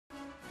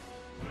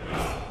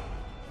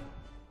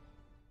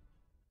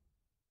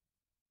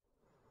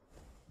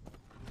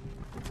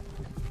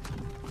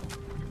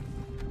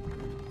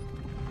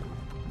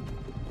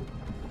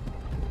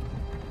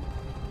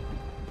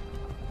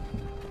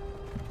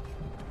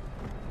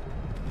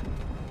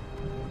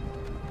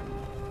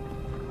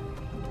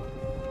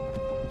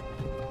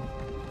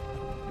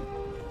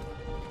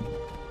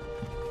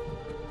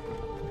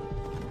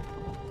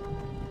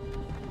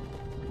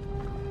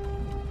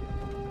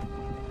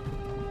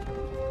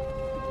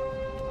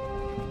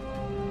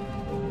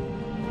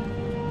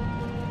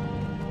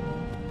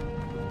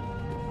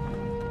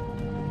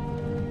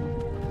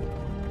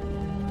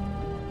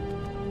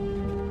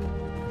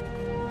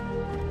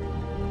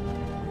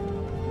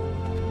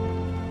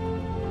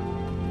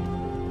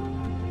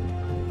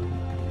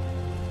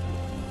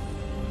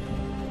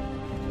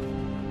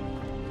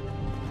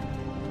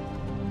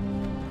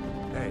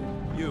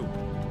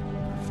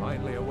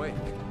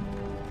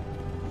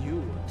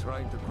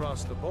trying to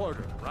cross the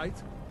border,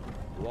 right?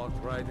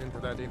 Walked right into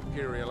that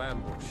Imperial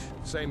ambush,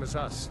 same as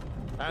us.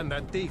 And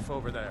that thief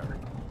over there.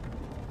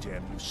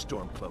 Damn you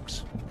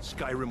Stormcloaks.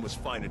 Skyrim was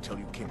fine until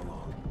you came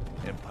along.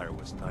 Empire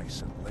was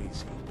nice and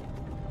lazy.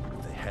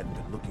 If they hadn't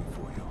been looking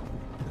for you,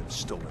 they'd have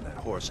stolen that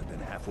horse and been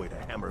halfway to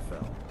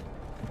Hammerfell.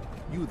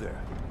 You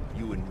there,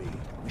 you and me,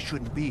 we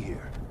shouldn't be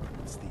here.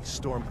 It's these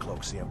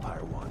Stormcloaks the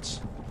Empire wants.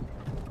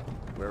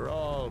 We're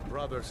all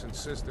brothers and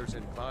sisters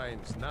in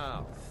binds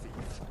now,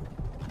 thief.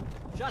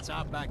 Shut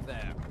up back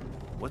there.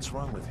 What's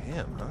wrong with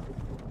him, huh?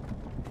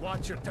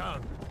 Watch your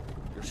tongue.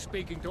 You're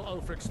speaking to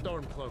Ulfric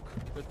Stormcloak,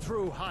 the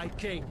true High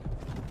King.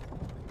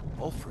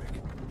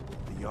 Ulfric?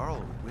 The Jarl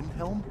of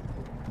Windhelm?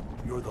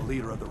 You're the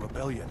leader of the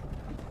rebellion.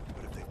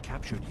 But if they've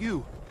captured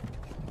you...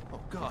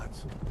 Oh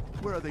gods,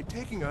 where are they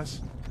taking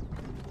us?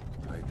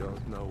 I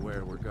don't know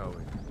where we're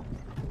going,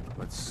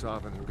 but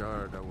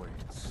Sovngarde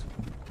awaits.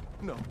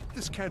 No,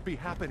 this can't be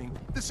happening.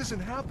 This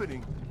isn't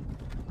happening.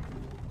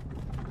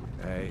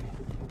 Hey,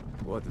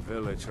 what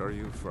village are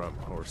you from,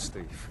 horse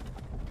thief?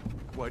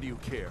 Why do you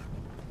care?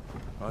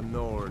 A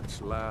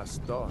Nord's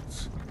last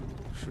thoughts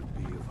should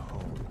be of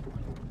home.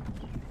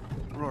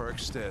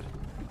 Rorikstead.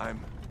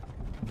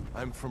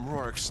 I'm from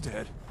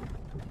Rorikstead.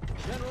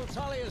 General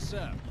Tullius,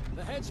 sir.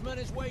 The headsman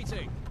is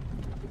waiting.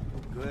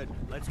 Good.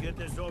 Let's get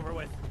this over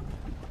with.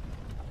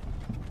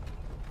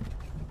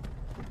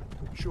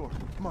 Sure.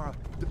 Mara,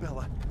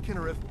 Dibella,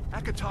 Kinnereth,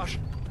 Akatosh,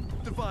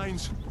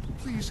 Divines,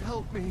 please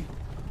help me.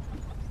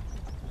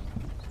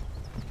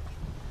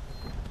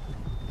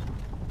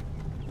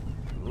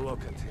 Look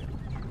at him.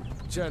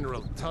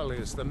 General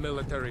Tullius, the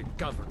military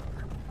governor.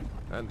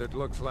 And it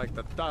looks like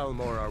the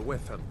Thalmor are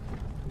with him.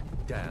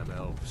 Damn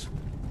elves.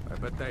 I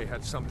bet they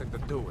had something to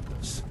do with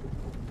this.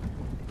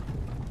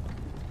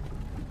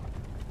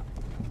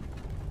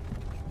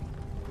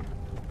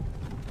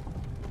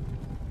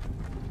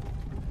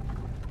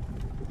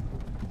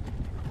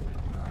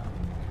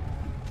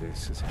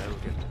 This is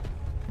Helgen.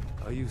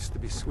 I used to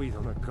be sweet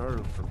on a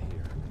girl from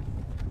here.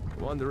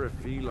 Wonder if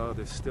Vilod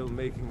is still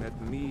making that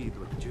mead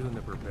with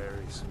juniper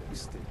berries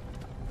mixed in.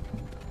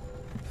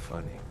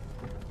 Funny.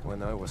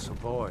 When I was a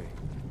boy,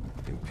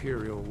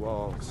 Imperial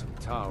walls and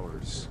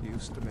towers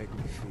used to make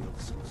me feel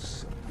so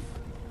safe.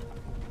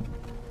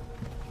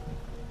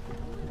 Who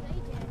are they,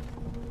 Dad?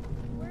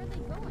 Where are they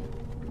going?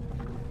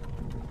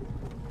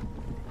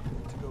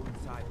 To go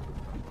inside.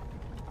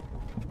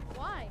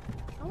 Why?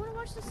 I want to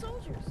watch the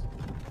soldiers.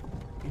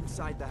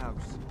 Inside the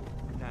house.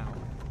 Now.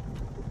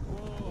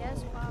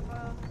 Yes,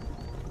 Papa.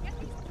 Get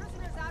these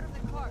prisoners out of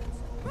the carts.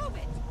 Move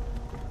it!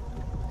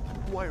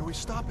 Why are we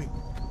stopping?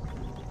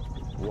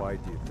 Why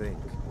do you think?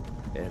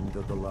 End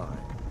of the line.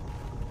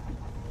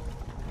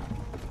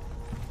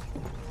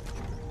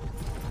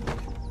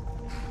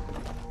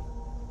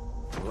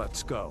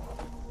 Let's go.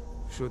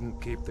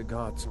 Shouldn't keep the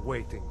gods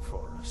waiting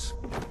for us.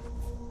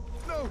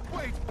 No,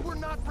 wait! We're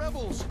not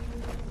rebels!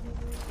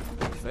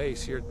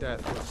 Face your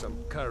death with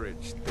some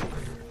courage,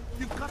 thief.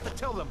 You've got to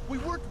tell them, we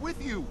weren't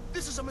with you!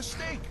 This is a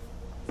mistake!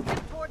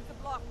 Step towards the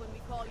block when we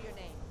call your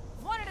name.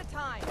 One at a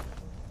time.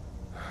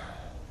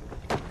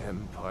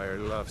 Empire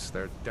loves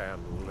their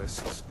damn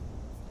lists.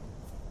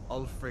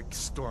 Ulfric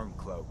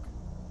Stormcloak,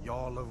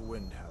 Jarl of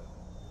Windhelm.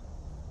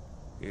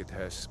 It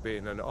has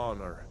been an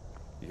honor,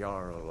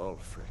 Jarl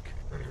Ulfric.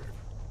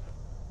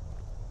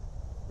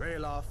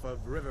 Ralof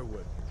of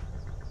Riverwood.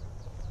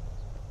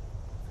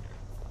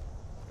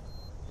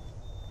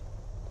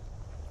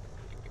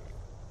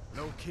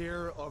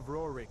 Lokir of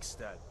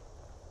Rorikstead.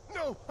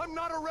 No, I'm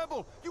not a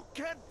rebel! You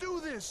can't do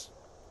this!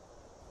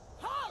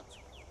 Halt!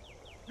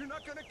 You're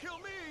not gonna kill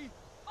me!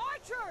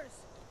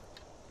 Archers!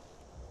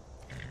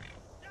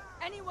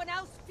 Anyone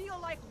else feel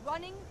like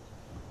running?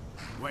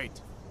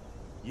 Wait.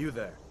 You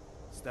there.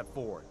 Step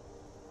forward.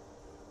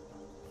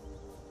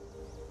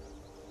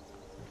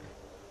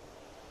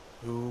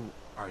 Who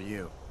are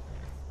you?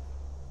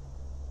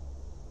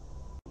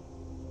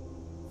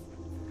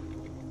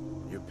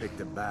 You picked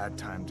a bad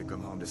time to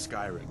come home to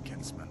Skyrim,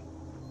 kinsman.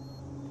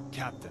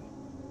 Captain,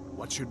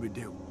 what should we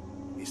do?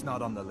 He's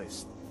not on the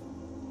list.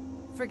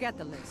 Forget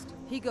the list.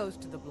 He goes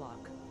to the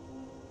block.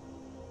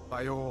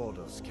 By your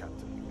orders,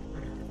 Captain.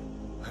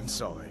 I'm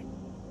sorry.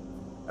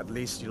 At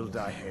least you'll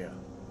die here,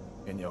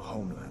 in your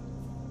homeland.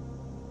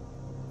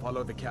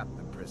 Follow the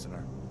captain,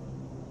 prisoner.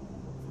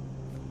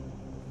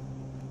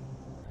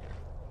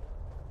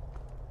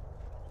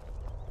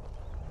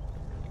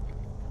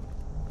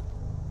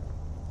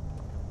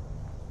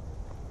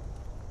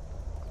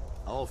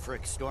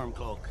 Ulfric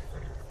Stormcloak.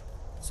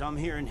 Some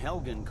here in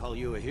Helgen call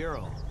you a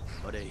hero,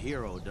 but a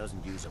hero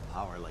doesn't use a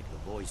power like the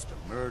voice to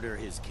murder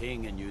his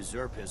king and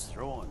usurp his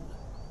throne.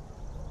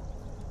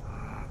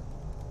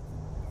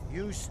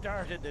 You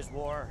started this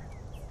war,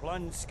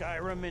 plunged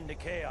Skyrim into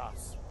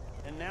chaos,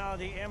 and now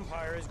the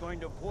Empire is going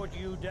to put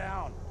you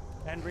down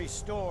and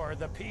restore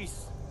the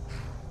peace.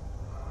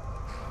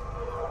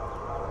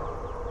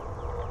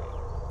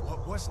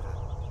 What was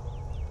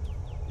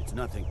that? It's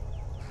nothing.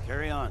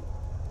 Carry on.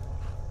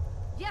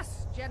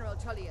 Yes, General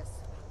Tullius.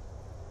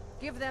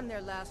 Give them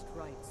their last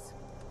rites.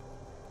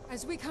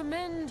 As we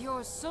commend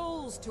your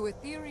souls to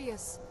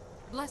Aetherius,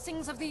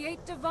 blessings of the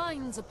 8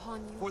 divines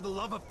upon you. For the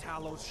love of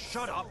Talos,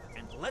 shut up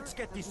and let's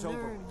get this over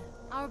Learn with.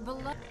 our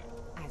beloved...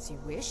 As you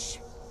wish.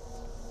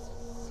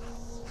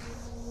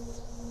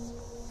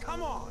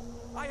 Come on!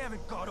 I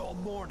haven't got all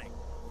morning.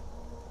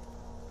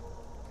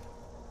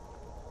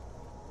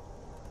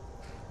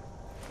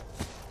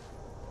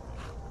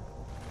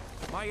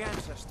 My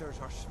ancestors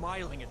are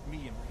smiling at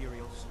me,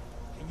 Imperials.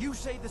 Can you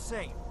say the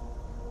same?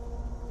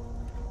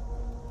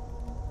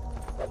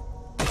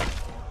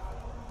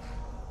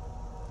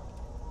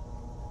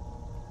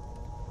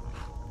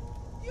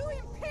 You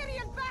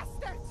Imperial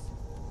bastards!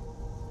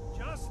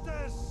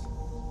 Justice!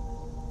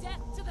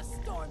 Death to the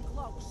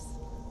Stormcloaks!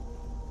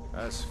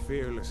 As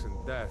fearless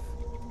in death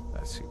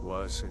as he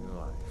was in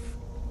life.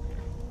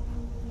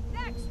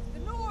 Next, the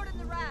Nord and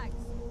the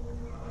Rags!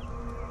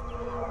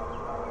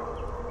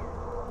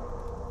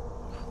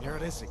 Here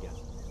it is again.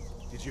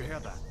 Did you hear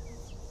that?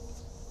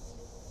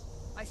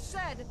 I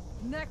said,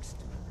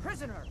 next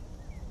prisoner!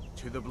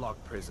 To the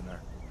block,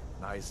 prisoner.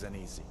 Nice and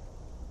easy.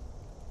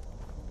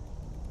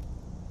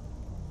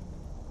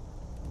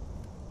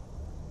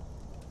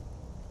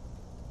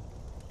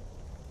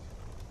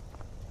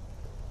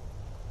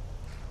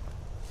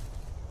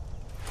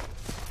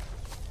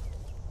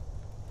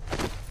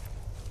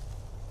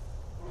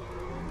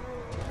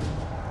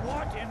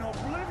 What in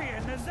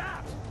oblivion is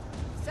that?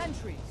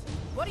 Sentries,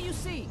 what do you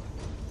see?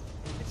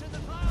 It's in the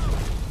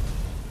clouds!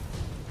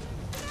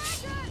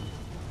 Dragon!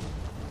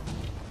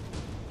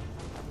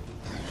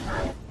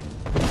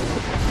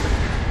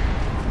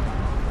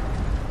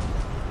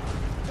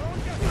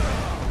 Don't get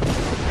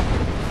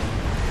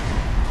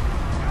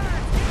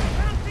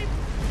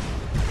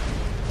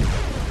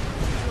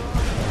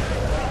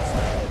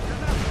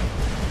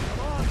Come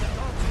on, the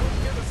dogs won't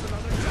give us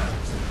another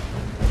chance.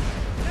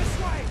 This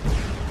way!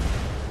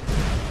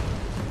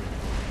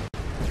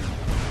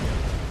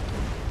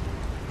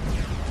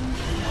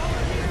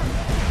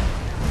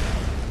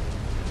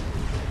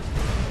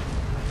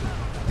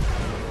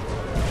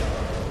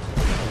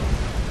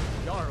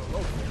 Jarl,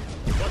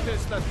 what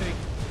is that thing?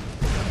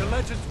 Can the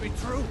legends be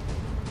true?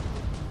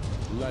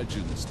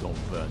 Legends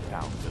don't burn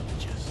down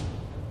villages.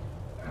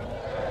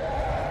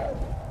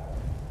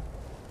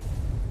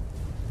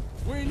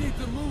 We need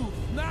to move,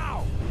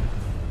 now!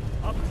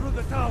 Up through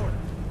the tower.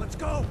 Let's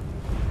go!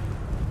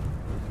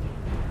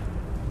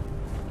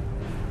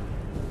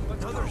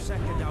 Another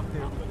second out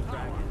there with the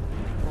dragon.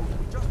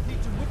 We just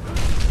need to move.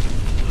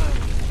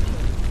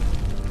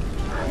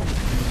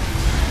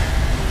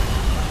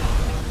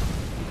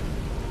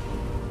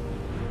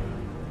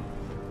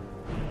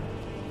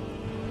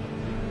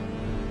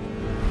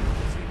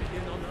 See the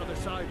inn on the other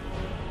side.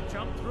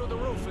 Jump through the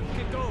roof and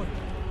get going.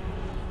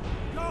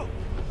 Go!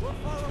 We'll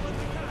follow when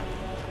we can.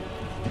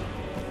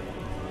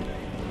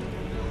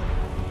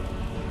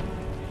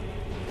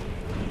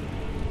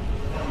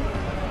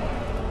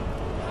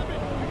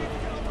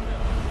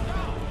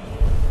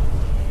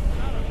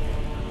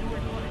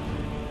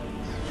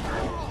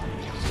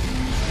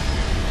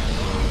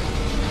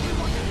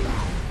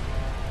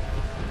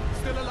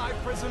 Still alive,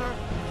 prisoner?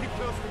 Keep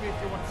close to me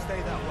if you want to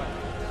stay that way.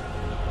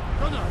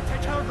 Gunnar,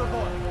 take care of the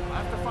boy. I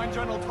have to find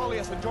General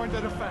Tullius and join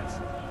the defense.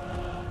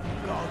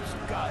 Gods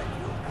guide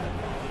you.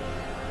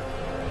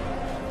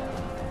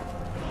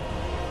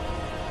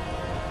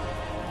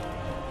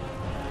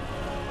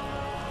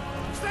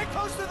 Stay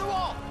close to the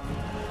wall!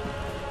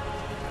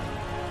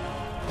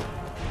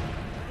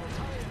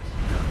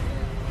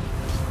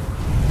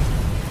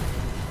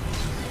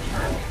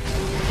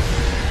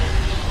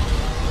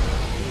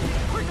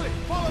 Quickly,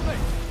 follow me!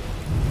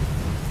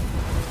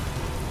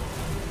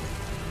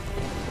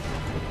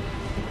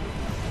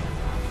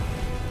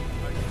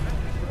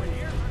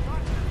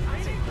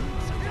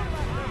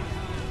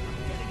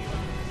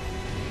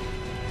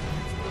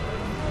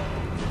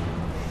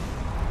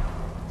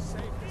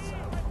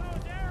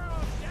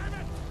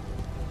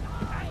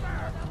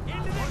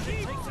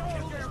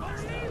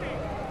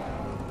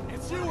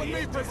 It's you and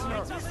me,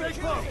 prisoner! Stay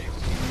close!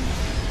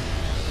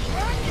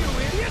 Run, you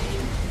idiot!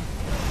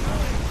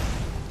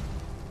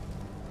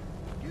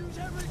 Use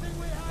everything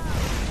we have!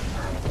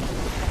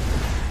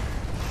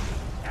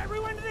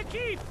 Everyone to the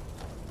keep!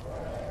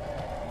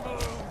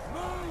 Move!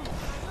 Move!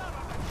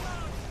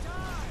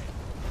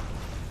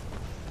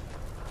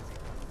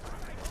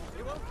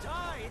 He won't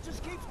die! It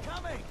just keeps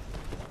coming!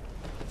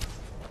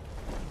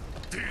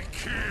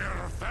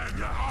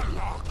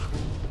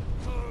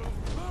 Move!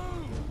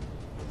 Move!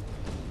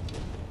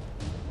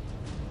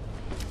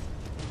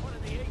 What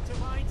in the 8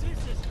 divines is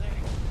this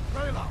thing?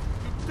 Rayla,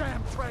 you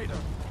damn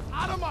traitor!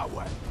 Out of my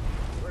way!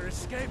 We're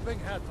escaping,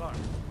 Hadvar.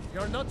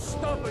 You're not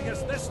stopping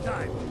us this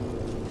time.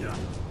 Yeah.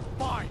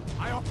 Fine,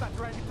 I hope that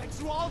dragon takes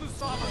you all to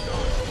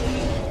Summergard!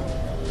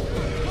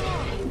 Come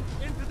on!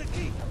 Into the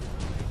keep!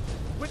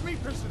 With me,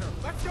 prisoner!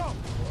 Let's go!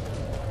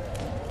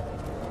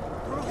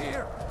 Through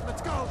here!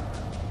 Let's go!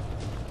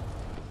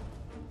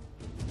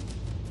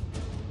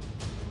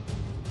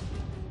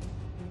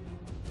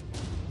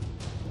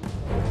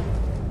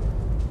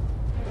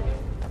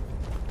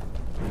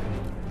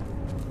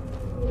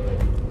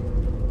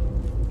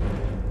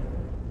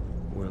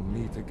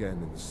 again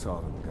in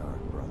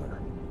Sovngarde, brother.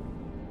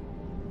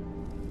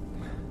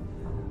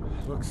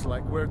 Looks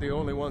like we're the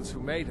only ones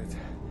who made it.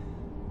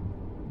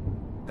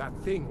 That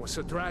thing was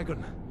a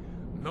dragon,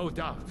 no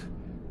doubt.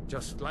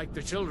 Just like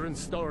the children's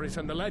stories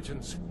and the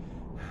legends.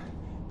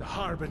 The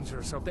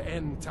harbingers of the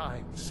end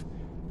times.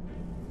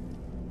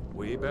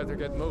 We better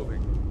get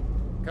moving.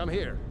 Come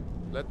here.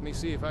 Let me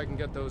see if I can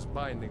get those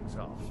bindings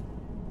off.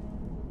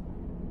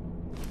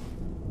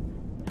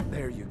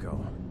 There you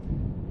go.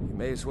 You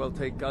may as well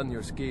take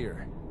Gunjar's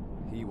gear.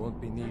 He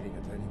won't be needing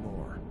it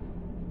anymore.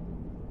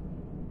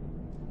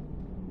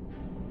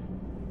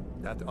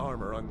 That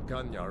armor on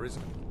Gunjar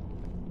isn't...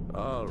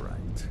 All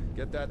right.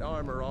 Get that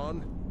armor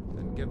on,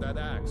 then give that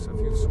axe a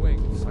few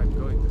swings. I'm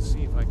going to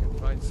see if I can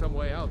find some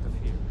way out of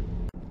here.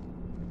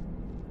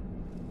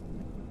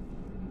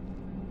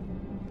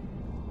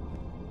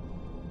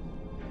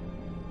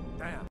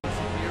 Damn,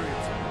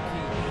 Siberians are the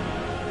key.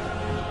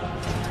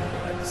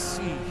 Let's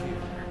see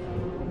here.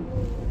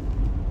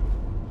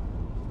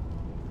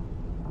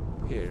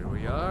 Here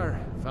we are.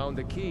 Found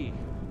the key.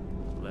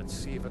 Let's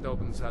see if it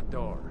opens that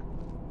door.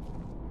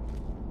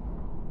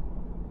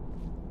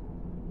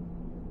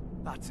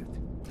 That's it.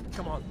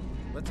 Come on,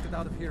 let's get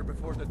out of here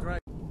before the dragon...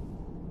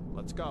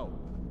 Let's go.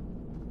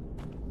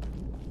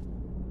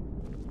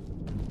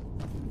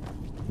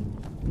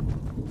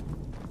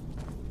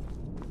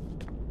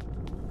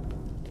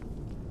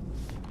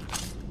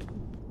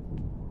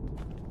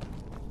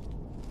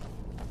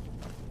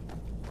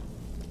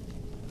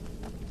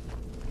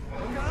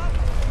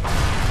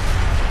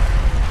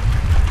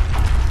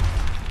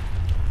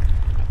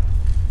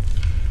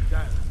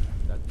 Damn,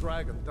 that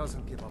dragon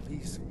doesn't give up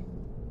easy.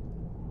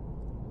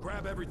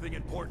 Grab everything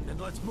important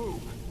and let's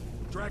move.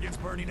 Dragon's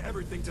burning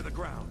everything to the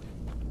ground.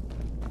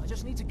 I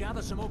just need to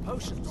gather some more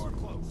potions. Door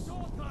close.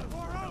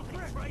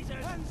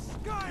 Traitors! And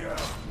Skyrim!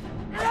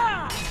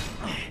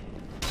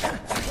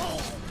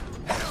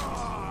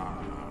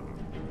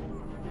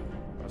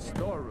 A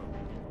storeroom.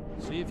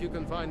 See if you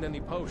can find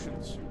any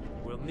potions.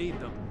 We'll need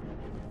them.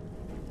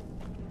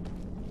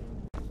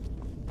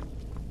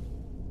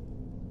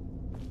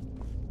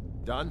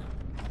 Done?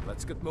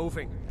 Let's get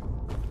moving.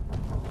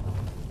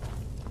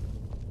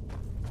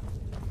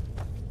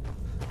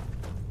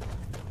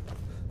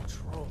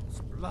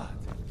 Troll's blood.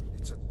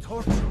 It's a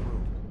torture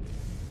room.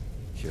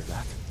 Hear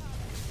that?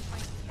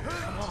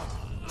 Come on.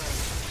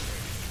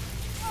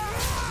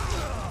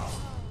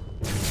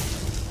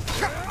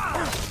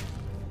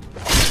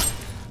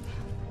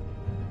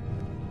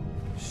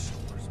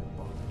 Shore's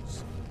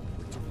bones.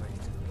 We're too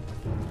late.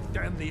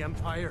 Damn the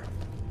Empire!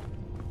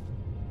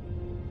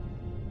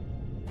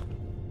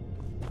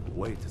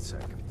 Wait a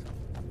second.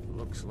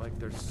 Looks like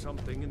there's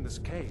something in this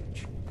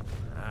cage.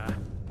 Ah,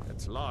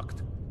 it's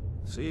locked.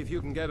 See if you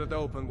can get it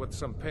open with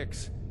some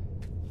picks.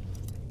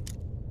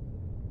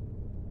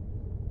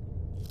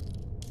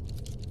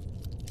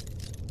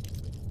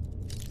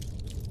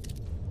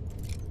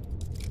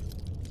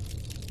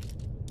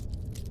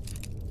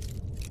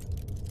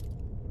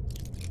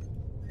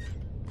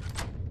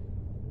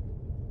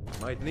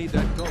 Might need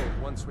that gold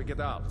once we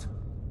get out.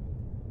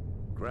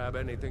 Grab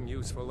anything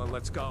useful and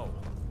let's go.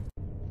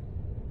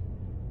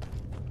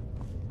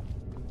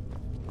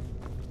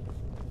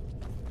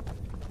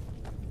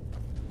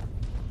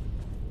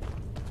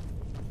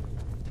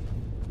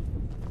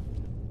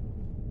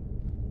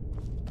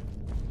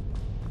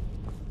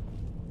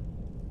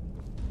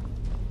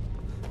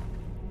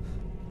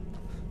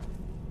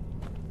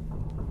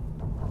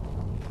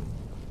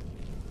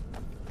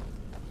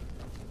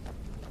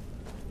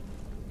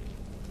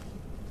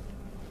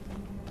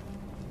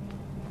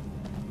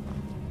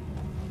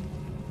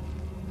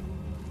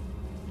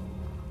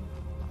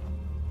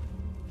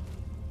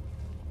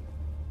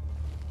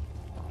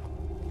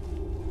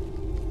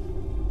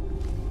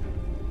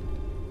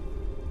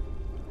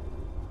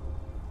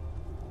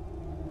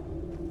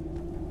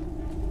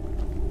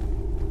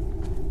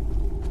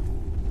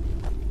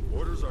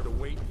 Are to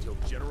wait until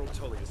General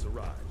Tullius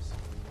arrives.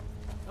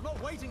 I'm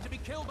not waiting to be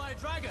killed by a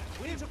dragon.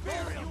 We need to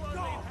bury you only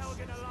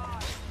Helgen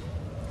alive.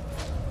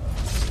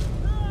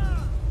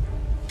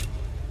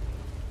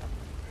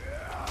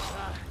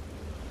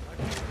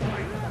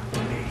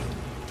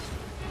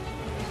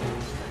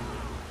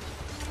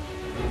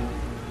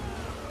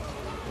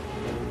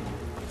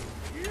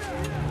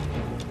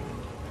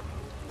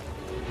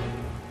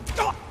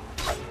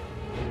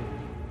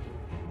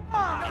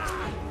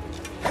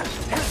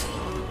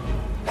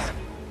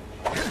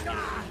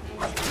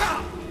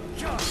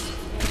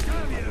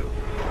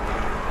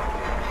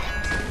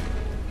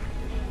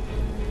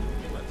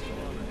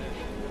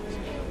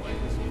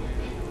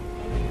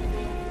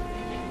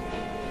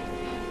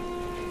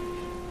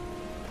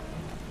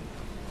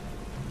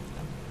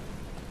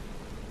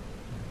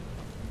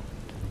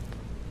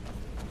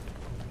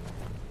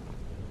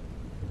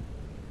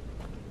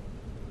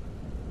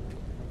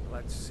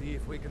 Let's see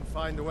if we can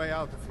find a way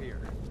out of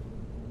here.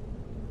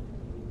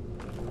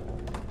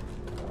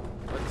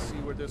 Let's see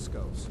where this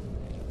goes.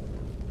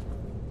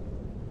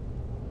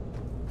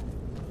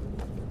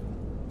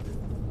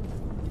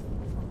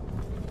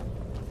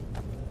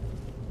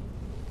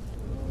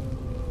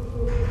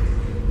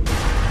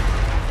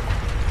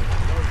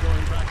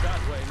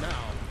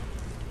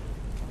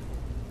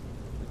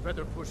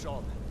 better push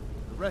on.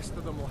 The rest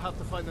of them will have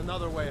to find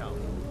another way out.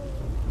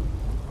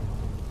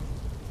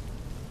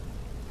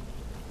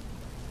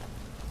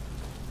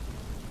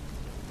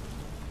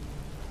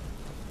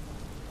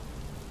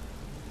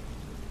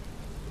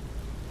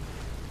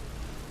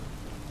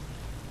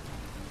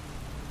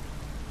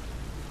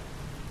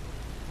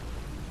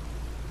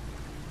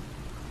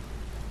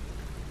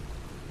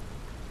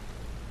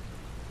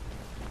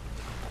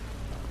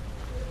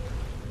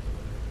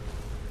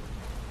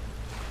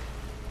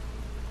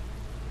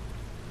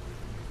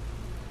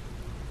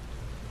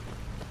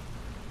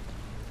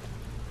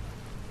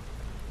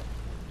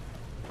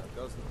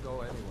 Doesn't go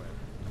anywhere.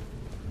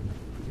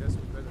 Guess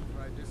we better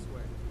try this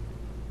way.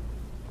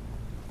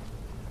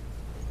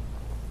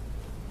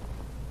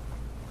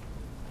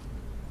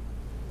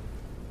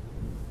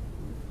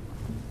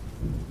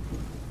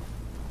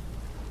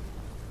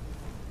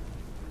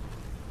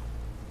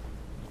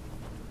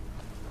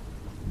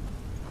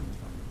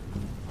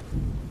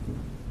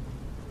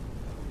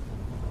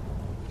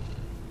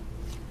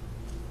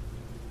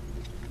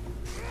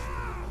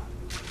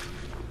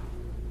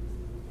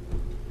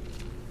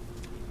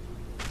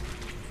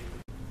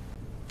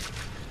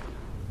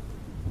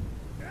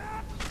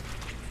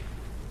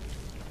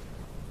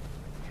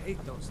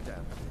 Hate those damn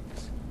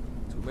things.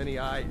 Too many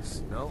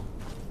eyes, no?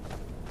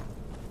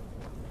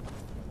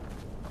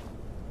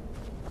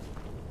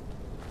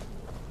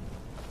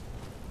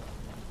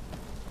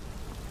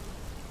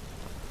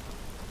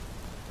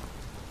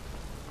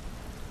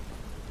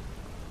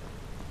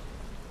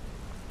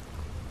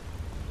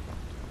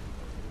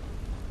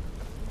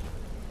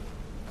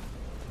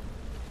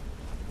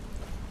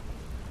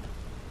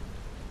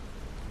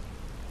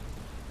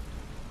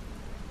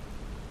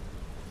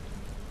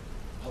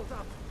 Hold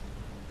up!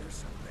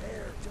 There's a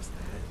bear just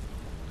ahead.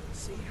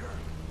 See her?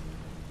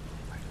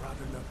 I'd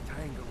rather not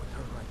tangle with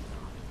her right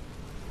now.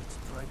 Let's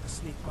try to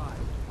sneak by.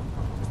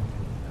 Just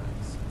get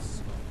nice and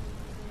slow.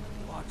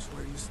 Watch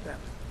where you step.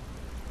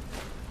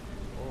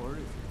 Or if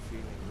you're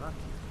feeling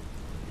lucky,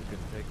 you can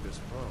take this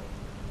bow.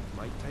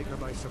 Might take her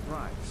by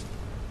surprise.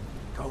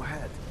 Go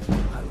ahead.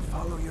 I'll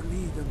follow your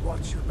lead and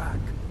watch your back.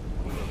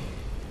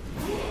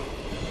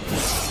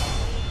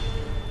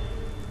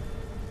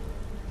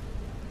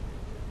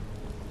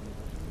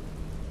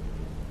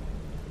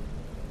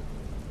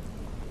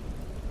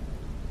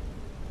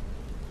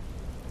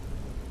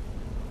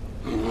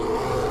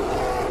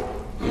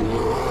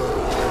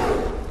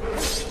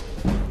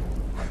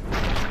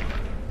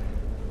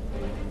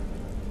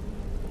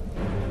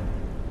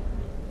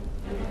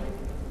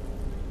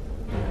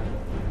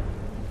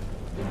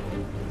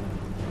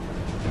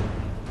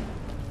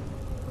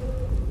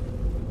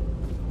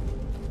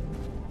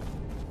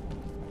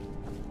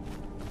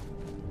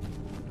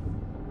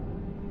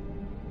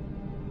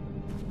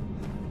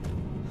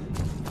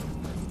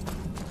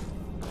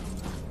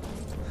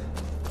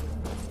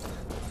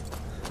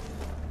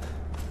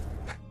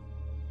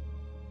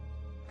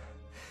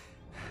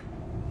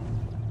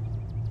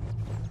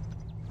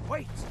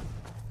 Wait!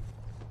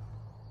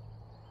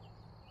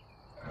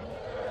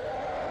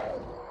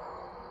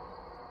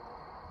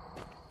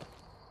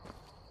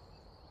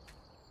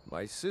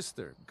 My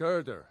sister,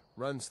 Gerda,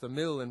 runs the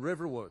mill in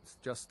Riverwood,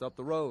 just up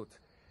the road.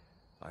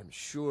 I'm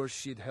sure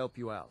she'd help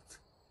you out.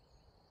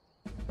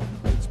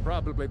 It's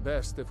probably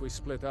best if we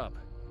split up.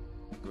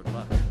 Good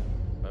luck.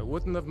 I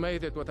wouldn't have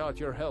made it without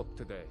your help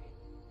today.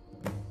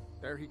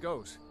 There he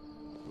goes.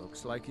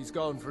 Looks like he's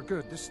gone for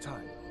good this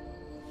time.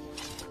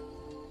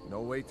 No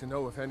way to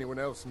know if anyone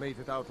else made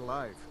it out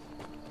alive.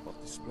 But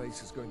this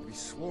place is going to be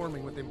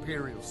swarming with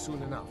Imperials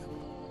soon enough.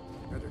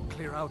 Better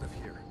clear out of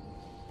here.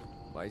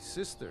 My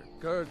sister,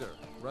 Gerda,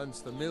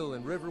 runs the mill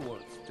in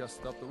Riverwood,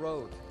 just up the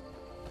road.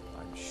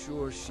 I'm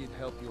sure she'd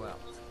help you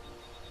out.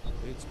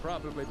 It's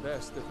probably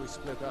best if we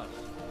split up.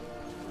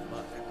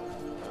 But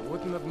I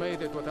wouldn't have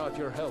made it without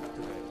your help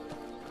today.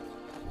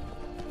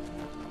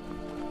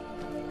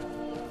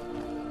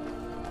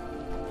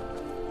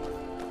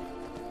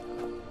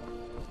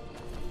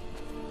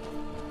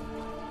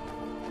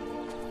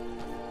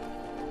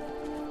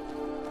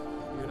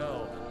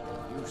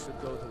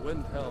 Should go to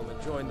Windhelm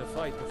and join the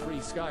fight to free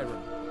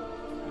Skyrim.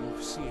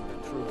 You've seen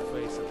the true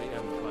face of the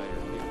Empire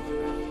here.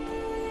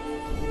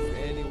 If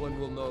anyone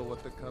will know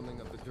what the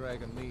coming of the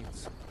dragon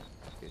means,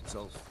 it's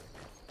Ulfric.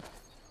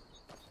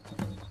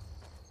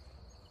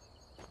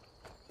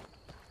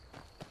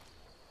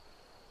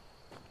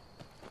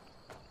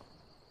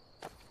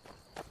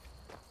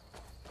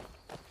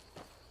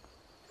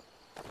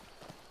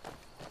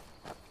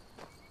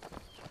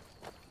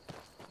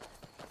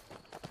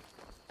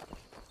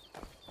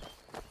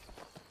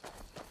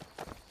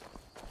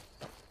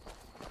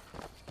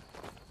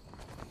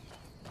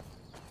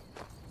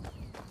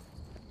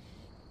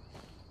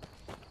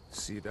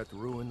 See that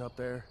ruin up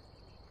there?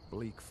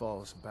 Bleak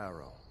Falls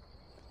Barrow.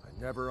 I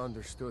never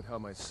understood how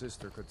my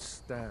sister could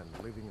stand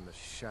living in the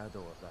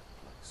shadow of that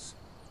place.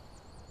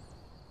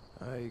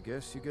 I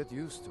guess you get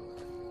used to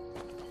it.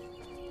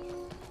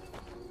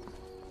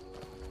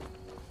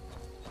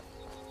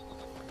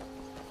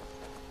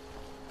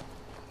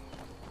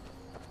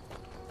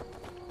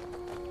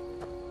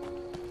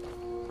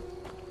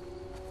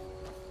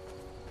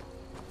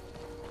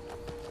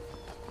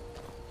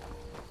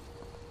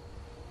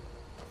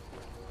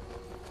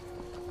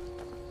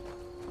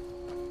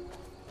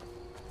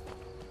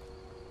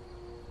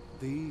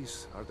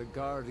 These are the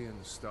Guardian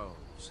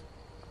Stones.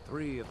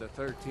 3 of the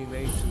 13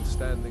 ancient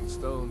standing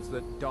stones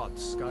that dot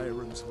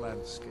Skyrim's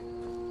landscape.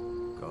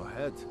 Go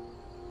ahead.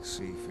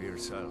 See for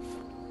yourself.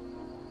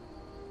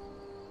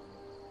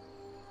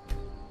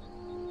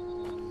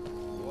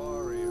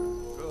 Warrior,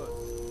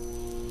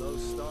 good.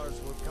 Those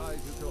stars will guide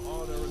you to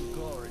honor and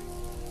glory.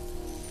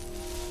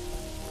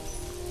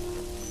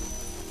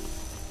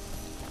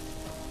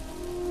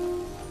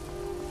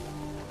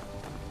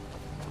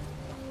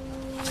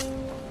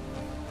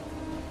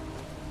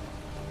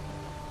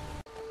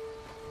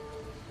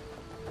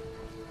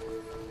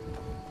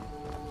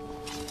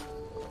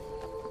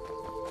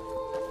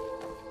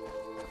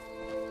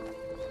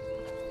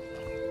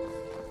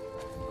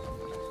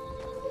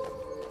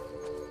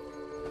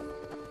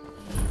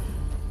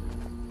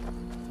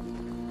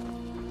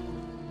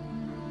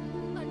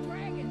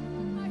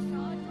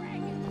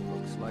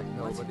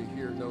 Nobody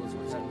here knows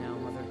what's up now,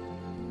 Mother.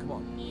 Come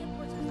on.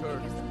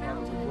 Kurt is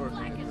probably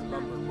working at the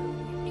lumber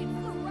mill. It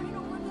flew right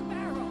over the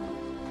barrel.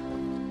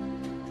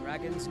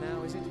 Dragons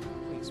now, is it?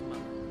 Please,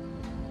 Mother.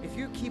 If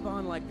you keep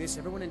on like this,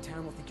 everyone in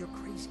town will think you're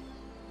crazy.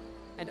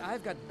 And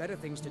I've got better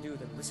things to do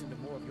than listen to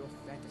more of your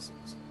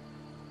fantasies.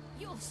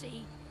 You'll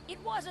see. It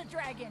was a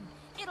dragon.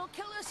 It'll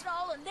kill us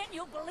all, and then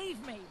you'll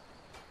believe me.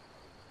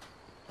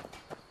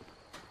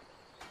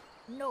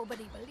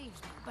 Nobody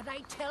believes me, but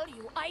I tell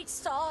you, I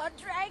saw a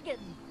dragon.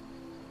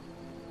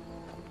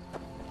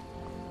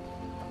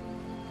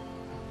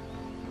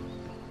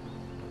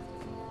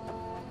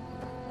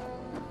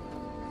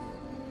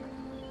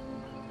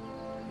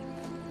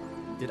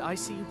 Did I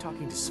see you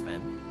talking to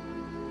Sven?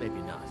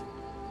 Maybe not.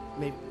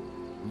 Maybe...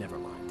 Never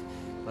mind.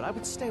 But I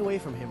would stay away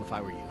from him if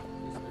I were you.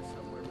 Is there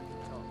somewhere we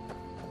can talk?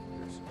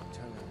 There's no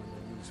telling when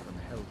the news from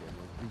Helgen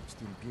will reach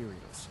the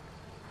Imperials.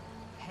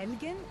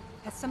 Helgen?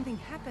 Has something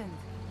happened?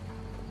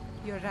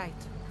 You're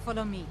right.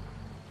 Follow me.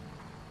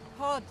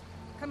 Pod,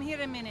 come here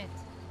a minute.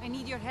 I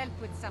need your help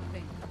with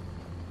something.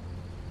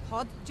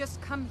 Pod,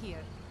 just come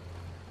here.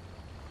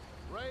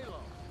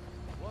 Raylo,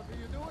 what are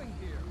you doing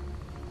here?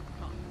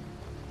 Come.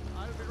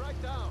 I'll be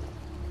right down.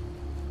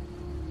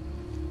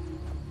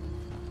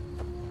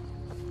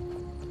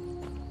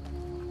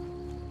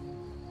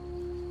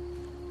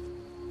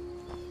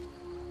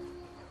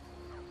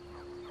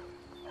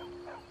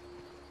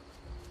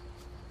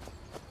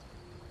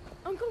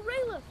 Uncle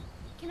Raylo,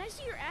 can I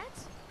see your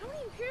axe? How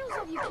many Imperials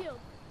have you killed?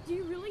 Do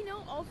you really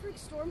know Ulfric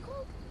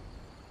Stormcloak?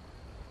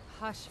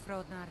 Hush,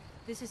 Frodnar.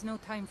 This is no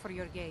time for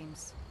your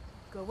games.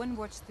 Go and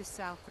watch the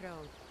South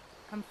Road.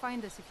 Come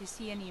find us if you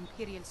see any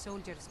Imperial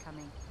soldiers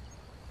coming.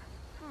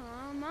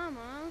 Aw,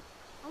 Mama.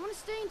 I want to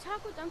stay and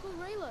talk with Uncle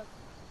Raylo.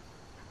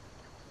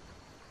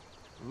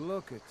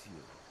 Look at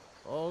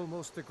you.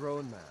 Almost a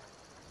grown man.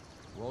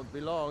 Won't be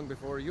long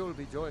before you'll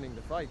be joining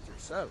the fight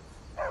yourself.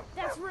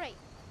 That's right.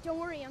 Don't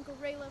worry, Uncle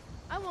Raylo.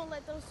 I won't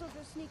let those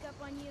soldiers sneak up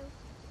on you.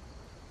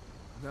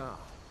 Now,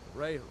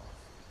 Raylo,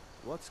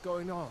 what's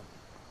going on?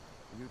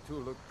 You two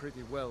look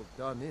pretty well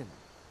done in.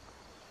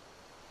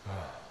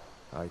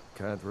 I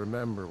can't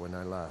remember when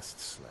I last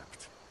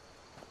slept.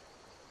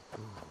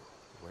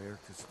 Ooh, where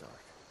to start?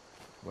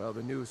 Well,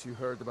 the news you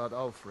heard about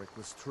Ulfric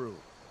was true.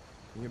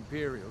 The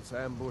Imperials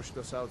ambushed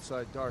us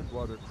outside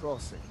Darkwater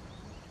Crossing.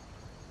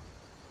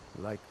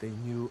 Like they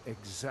knew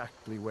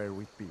exactly where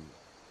we'd be.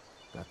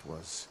 That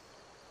was...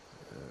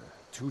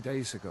 2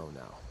 days ago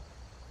now.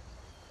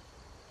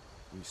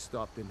 We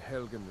stopped in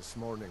Helgen this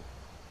morning,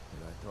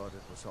 and I thought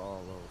it was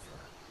all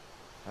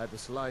over. Had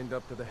us lined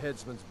up to the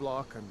headsman's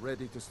block and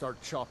ready to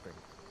start chopping.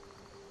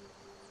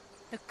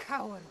 The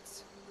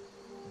cowards.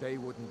 They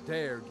wouldn't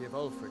dare give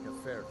Ulfric a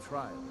fair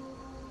trial.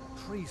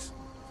 Treason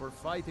for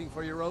fighting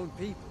for your own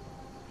people.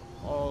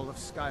 All of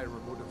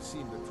Skyrim would have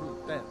seen the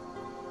truth then.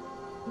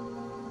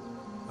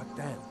 But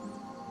then,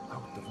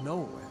 out of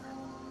nowhere,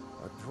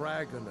 a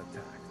dragon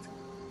attacked.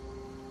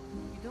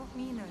 You don't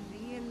mean a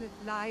real,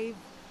 live...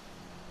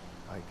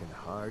 I can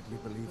hardly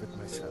believe it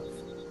myself.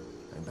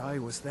 And I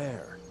was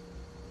there.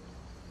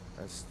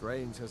 As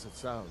strange as it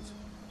sounds,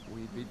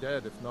 we'd be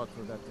dead if not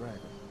for that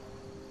dragon.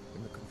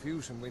 In the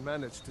confusion, we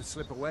managed to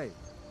slip away.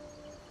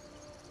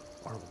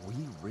 Are we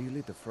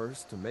really the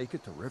first to make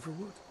it to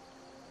Riverwood?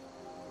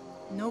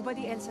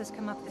 Nobody else has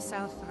come up the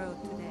South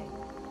Road today,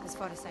 as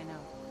far as I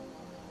know.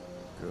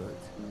 Good.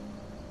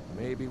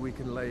 Maybe we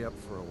can lay up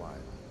for a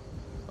while.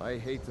 I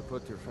hate to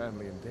put your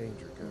family in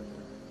danger,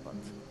 Gerda, but...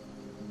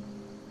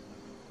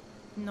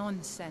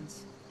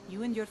 Nonsense.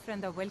 You and your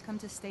friend are welcome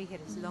to stay here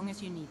as long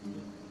as you need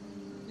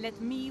to. Let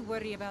me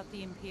worry about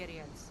the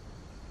Imperials.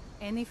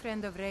 Any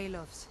friend of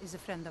Raylov's is a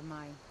friend of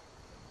mine.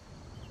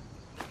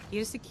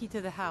 Here's the key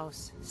to the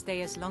house.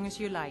 Stay as long as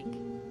you like.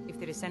 If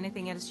there is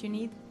anything else you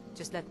need,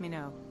 just let me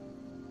know.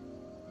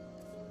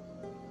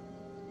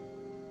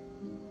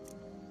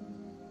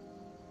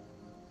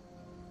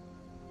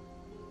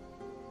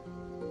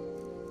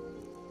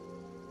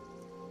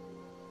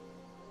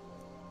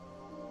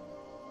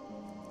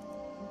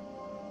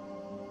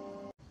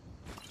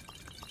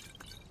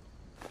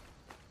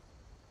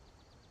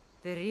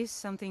 There is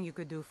something you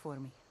could do for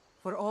me.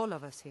 For all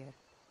of us here.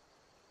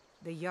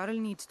 The Jarl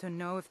needs to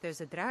know if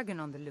there's a dragon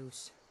on the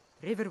loose.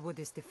 Riverwood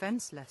is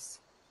defenseless.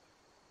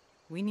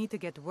 We need to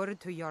get word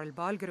to Jarl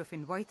Balgruuf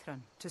in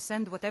Whiterun to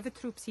send whatever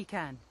troops he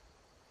can.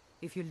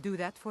 If you'll do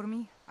that for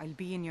me, I'll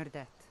be in your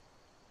debt.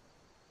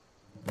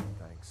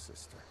 Thanks,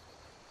 sister.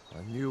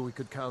 I knew we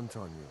could count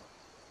on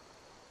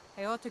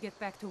you. I ought to get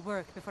back to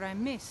work before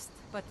I'm missed,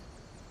 but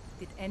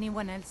did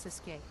anyone else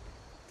escape?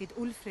 Did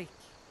Ulfric?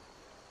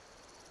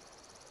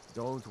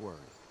 Don't worry.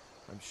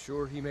 I'm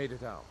sure he made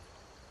it out.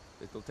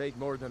 It'll take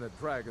more than a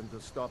dragon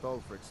to stop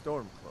Ulfric's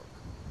Stormcloak.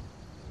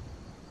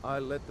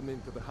 I'll let them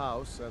into the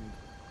house and,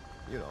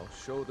 you know,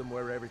 show them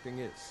where everything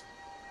is.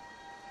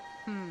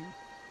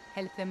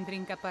 Help them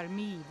drink up our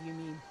mead, you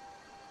mean?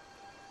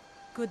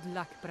 Good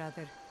luck,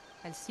 brother.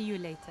 I'll see you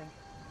later.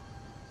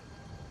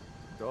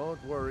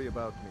 Don't worry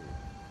about me.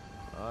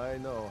 I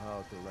know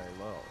how to lay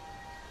low.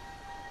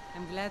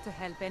 I'm glad to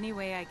help any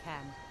way I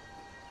can.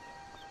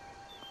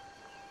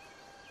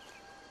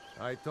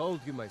 I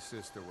told you my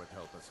sister would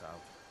help us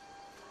out.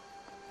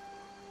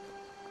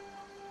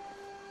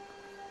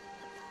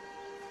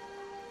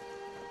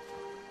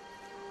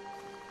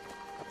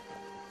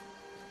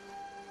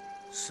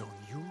 So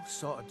you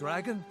saw a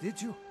dragon,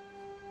 did you?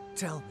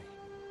 Tell me,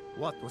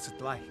 what was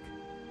it like?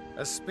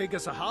 As big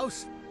as a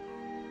house?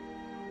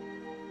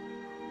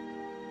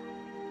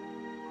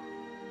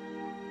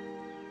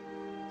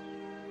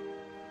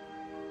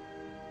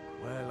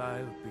 Well,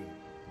 I'll be.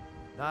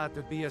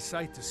 That'd be a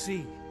sight to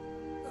see.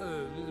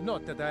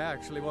 Not that I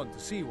actually want to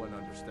see one,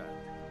 understand.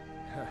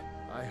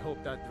 I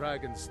hope that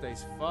dragon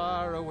stays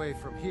far away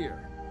from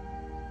here.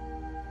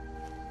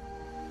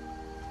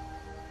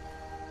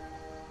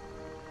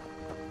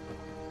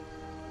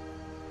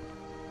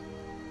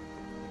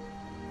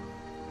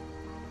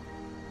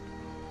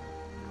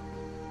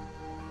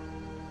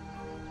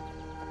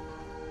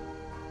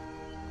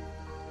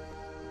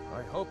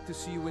 I hope to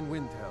see you in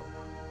Windhelm.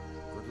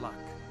 Good luck.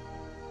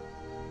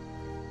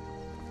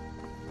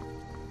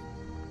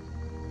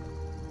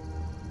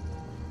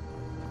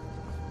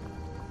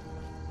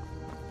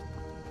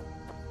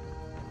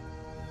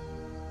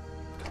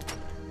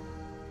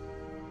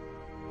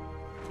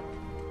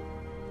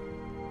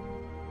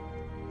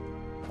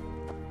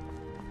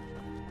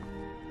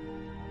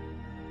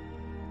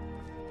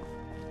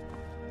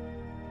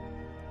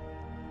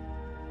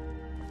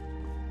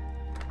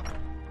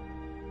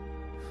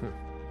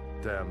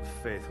 Damn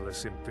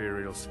faithless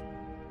Imperials.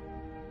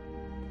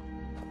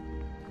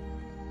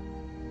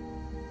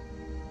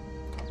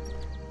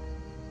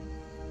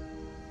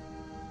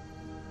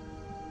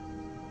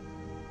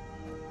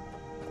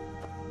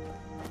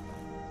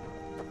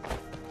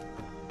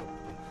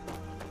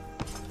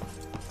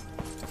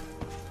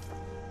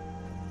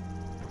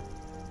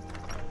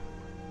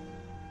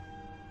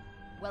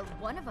 Well,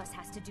 one of us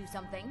has to do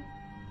something.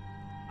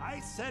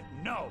 I said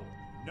no.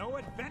 No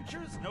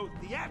adventures, no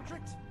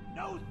theatrics,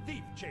 no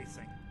thief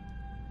chasing.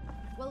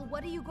 Well,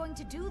 what are you going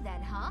to do then,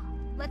 huh?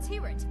 Let's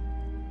hear it.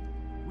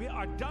 We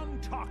are done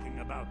talking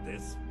about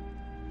this.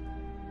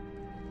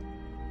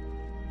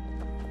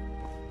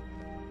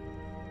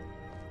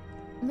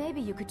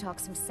 Maybe you could talk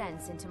some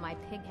sense into my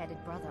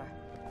pig-headed brother.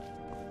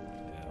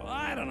 Well,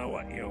 I don't know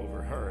what you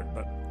overheard,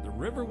 but the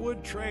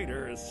Riverwood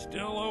Trader is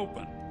still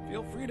open.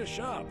 Feel free to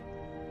shop.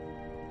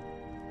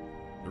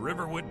 The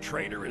Riverwood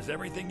Trader is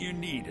everything you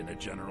need in a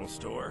general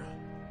store.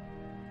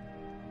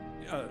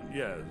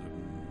 Yeah,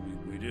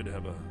 we did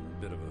have a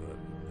bit of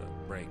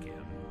a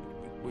break-in.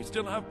 We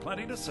still have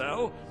plenty to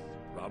sell.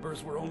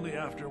 Robbers were only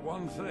after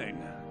one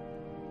thing.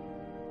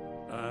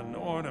 An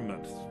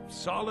ornament,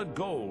 solid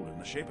gold in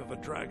the shape of a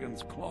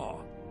dragon's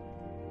claw.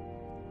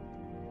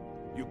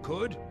 You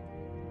could?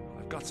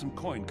 I've got some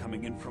coin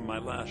coming in from my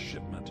last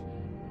shipment.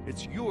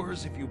 It's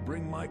yours if you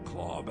bring my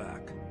claw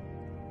back.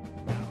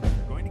 Now, if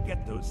you're going to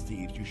get those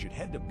thieves, you should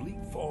head to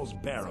Bleak Falls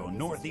Barrow,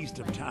 northeast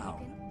of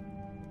town.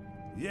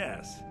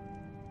 Yes.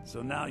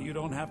 So now you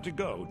don't have to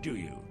go, do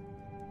you?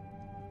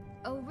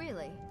 Oh,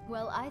 really?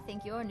 Well, I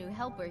think your new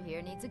helper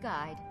here needs a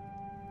guide.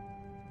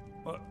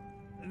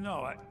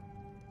 No,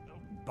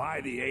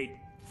 by the 8,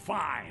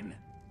 fine.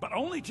 But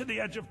only to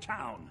the edge of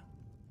town.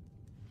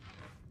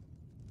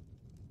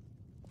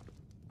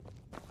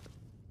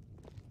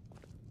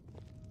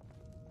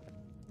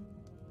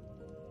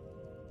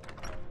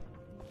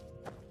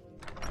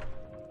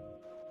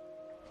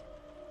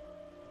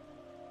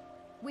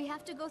 We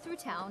have to go through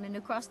town and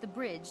across the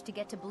bridge to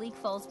get to Bleak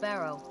Falls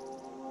Barrow.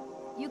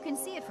 You can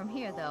see it from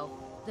here, though.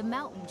 The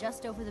mountain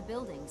just over the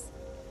buildings.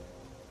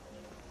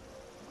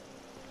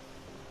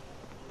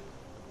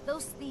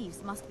 Those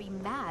thieves must be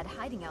mad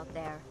hiding out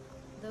there.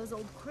 Those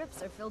old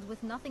crypts are filled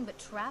with nothing but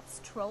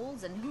traps,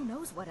 trolls, and who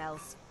knows what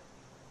else.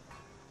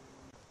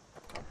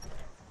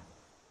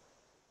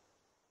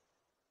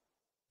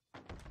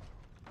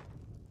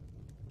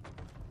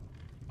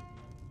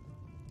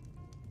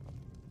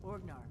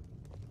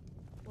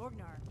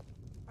 Orgnar,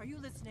 are you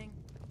listening?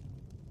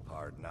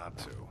 Hard not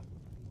to.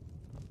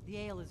 The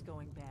ale is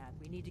going bad.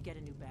 We need to get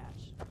a new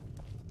batch.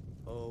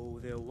 Oh,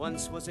 there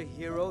once was a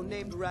hero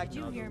named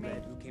Ragnar you hear the me?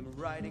 Red who came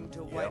riding to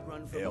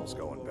Whiterun from Ale's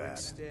going bad.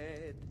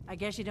 Instead. I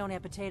guess you don't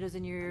have potatoes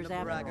in your ears The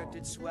after braggart all.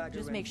 did swagger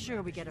Just and make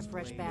sure we get a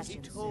fresh as batch he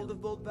in told soon.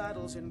 of bold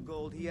battles and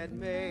gold he had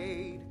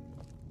made.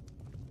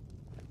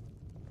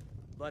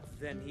 But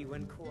then he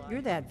went quiet.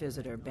 You're that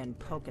visitor been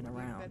poking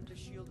around. The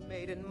shield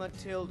maiden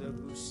Matilda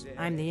who said,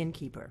 I'm the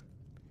innkeeper.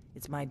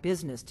 It's my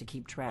business to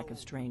keep track of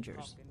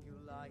strangers. "You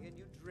lie and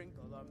you drink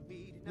all our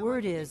mead." Now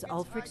Word I is think it's high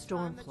Ulfric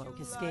time that Stormcloak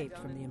you lie escaped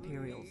down from the and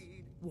Imperials. bleed.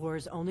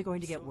 War's only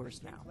going to get So worse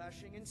they now.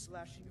 clashing and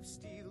slashing of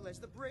steel as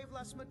the brave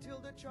lass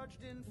Matilda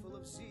charged in full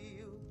of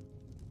zeal.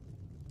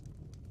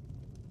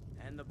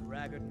 And the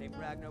braggart named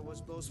Ragnar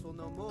was boastful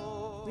no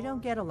more. We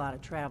don't get a lot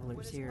of travelers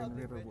When his here in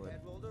ugly red Riverwood.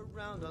 head rolled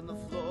around on the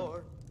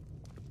floor.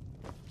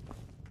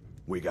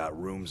 We got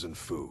rooms and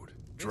food.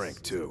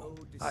 Drink, too.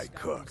 I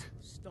cook.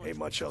 Ain't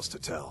much else to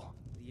tell.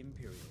 The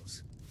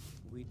Imperials.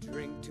 We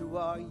drink to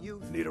our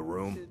youth. Need a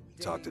room?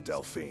 The Talk to days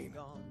Delphine.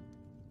 gone.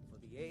 For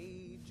the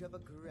age of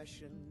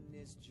aggression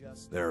is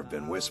just There have been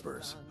about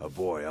whispers. done. A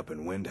boy up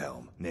in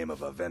Windhelm, name of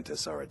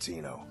Aventus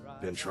Aretino,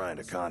 been trying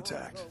to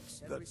contact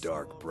the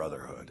Dark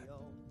Brotherhood.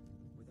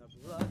 With our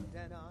blood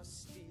and our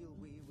steel,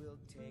 we will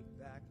take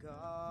back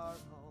our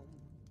home.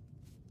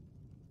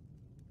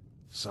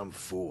 Some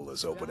fool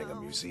is opening a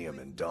museum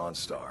in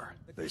Dawnstar.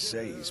 They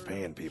say he's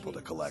paying people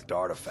to collect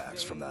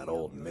artifacts from that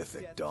old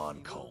mythic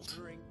Dawn cult.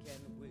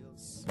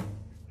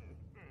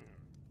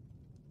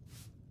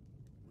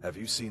 Have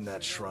you seen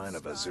that shrine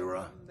of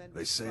Azura?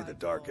 They say the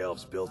Dark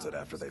Elves built it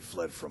after they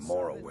fled from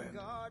Morrowind.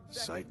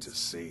 Sight to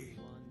see.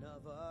 One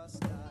of us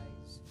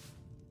dies.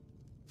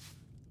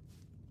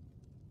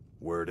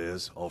 Word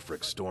is,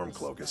 Ulfric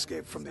Stormcloak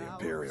escaped from the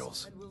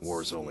Imperials.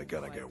 War's only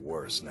gonna get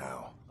worse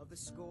now. Of the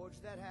scourge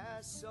that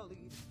has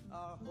sullied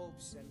our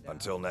hopes and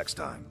Until next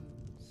time.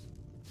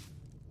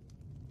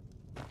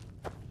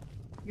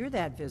 You're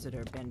that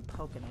visitor been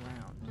poking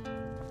around.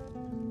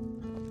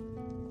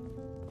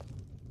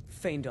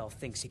 Faendal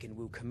thinks he can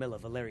woo Camilla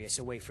Valerius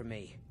away from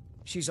me.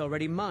 She's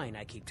already mine,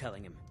 I keep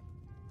telling him.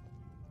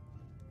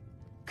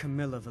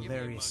 Camilla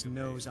Valerius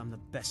knows I'm the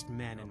best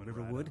man in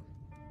Riverwood.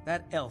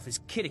 That elf is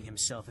kidding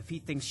himself if he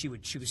thinks she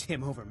would choose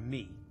him over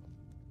me.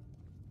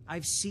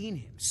 I've seen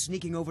him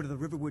sneaking over to the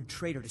Riverwood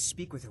trader to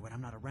speak with her when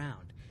I'm not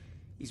around.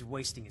 He's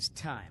wasting his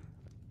time.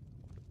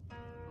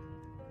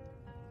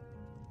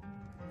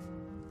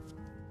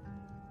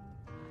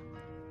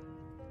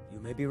 You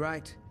may be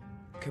right.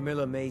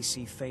 Camilla may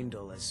see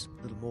Faendal as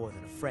little more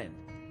than a friend,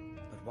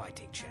 but why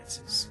take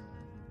chances?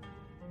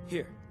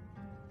 Here,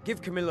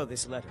 give Camilla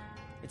this letter.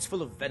 It's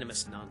full of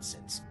venomous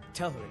nonsense.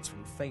 Tell her it's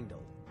from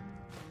Faendal.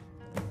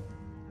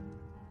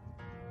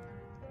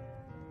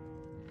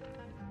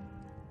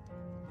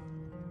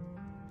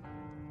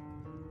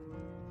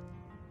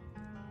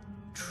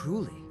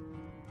 Truly?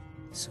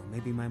 So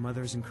maybe my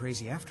mother isn't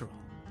crazy after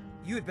all.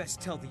 You had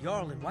best tell the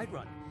Jarl in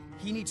Whiterun.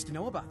 He needs to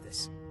know about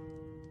this.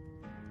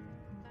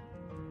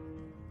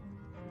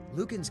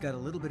 Lucan's got a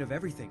little bit of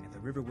everything at the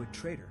Riverwood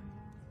Trader.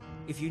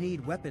 If you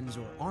need weapons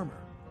or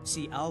armor,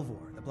 see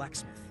Alvor, the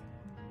blacksmith.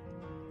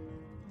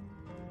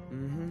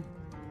 Mm-hmm.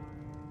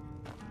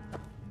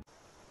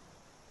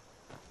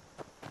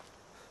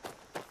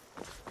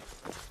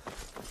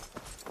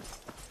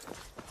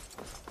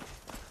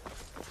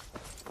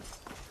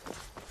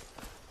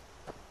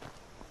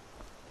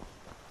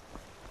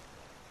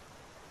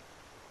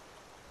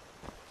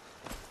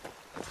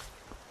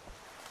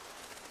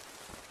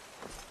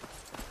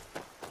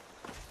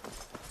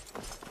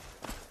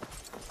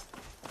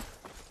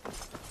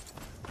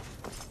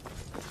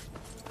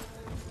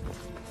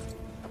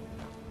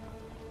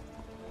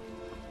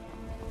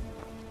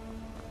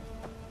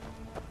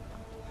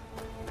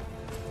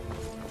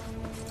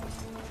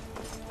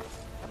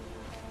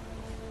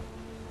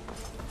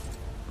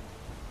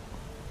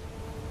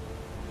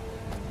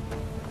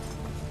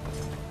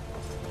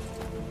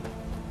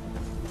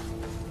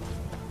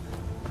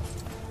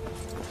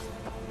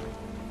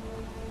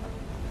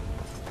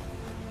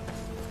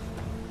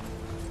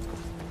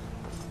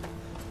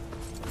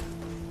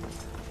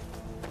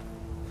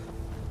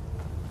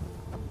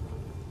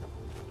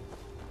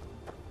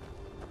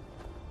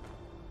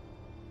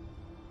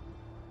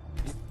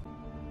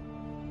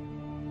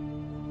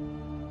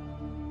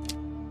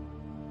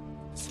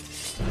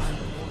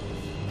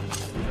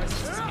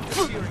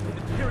 Interfering with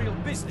Imperial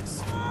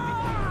business.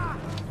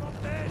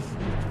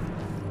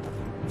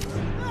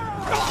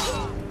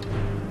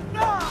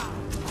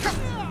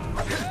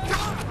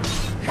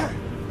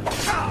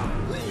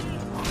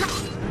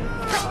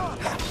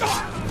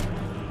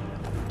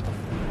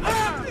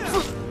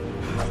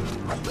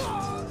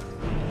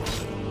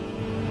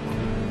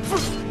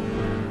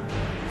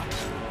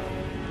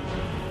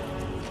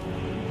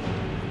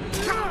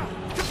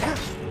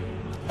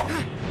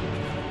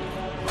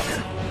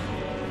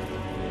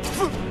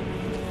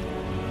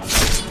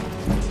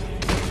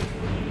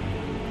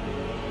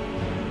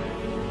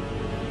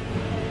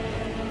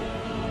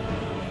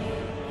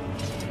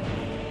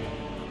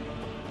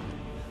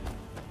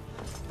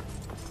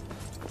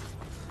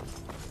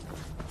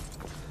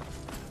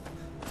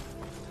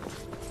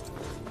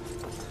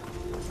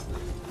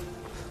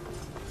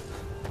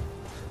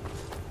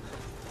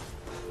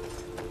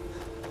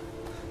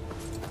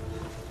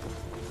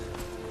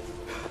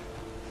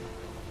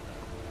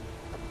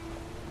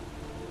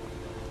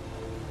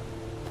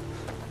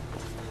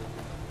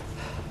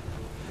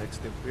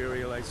 next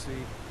Imperial I see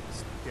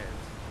is dead.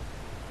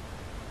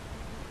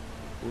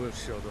 We'll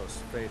show those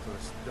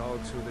faithless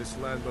dogs who this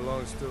land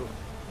belongs to.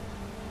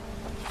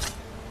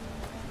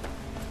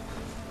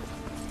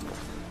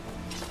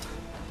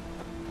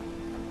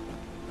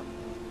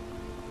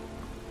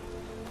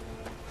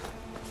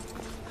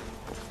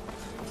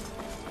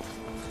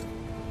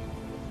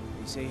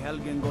 They say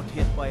Helgen got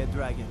hit by a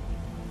dragon.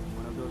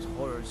 One of those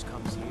horrors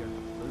comes here.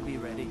 We'll be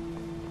ready.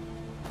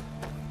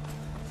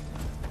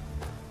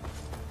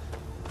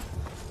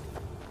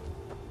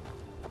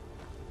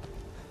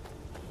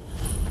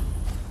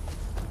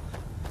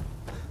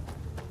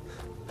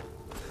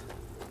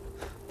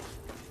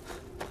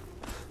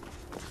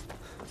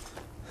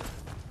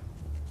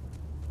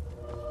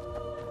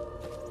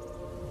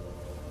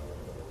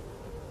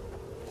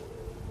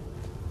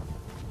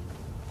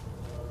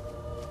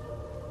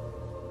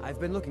 I've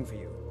been looking for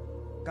you.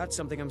 Got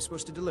something I'm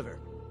supposed to deliver.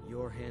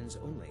 Your hands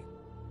only.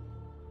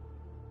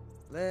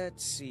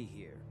 Let's see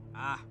here.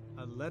 Ah,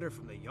 a letter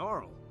from the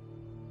Jarl.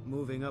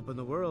 Moving up in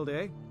the world,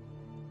 eh?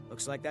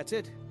 Looks like that's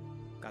it.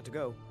 Got to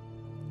go.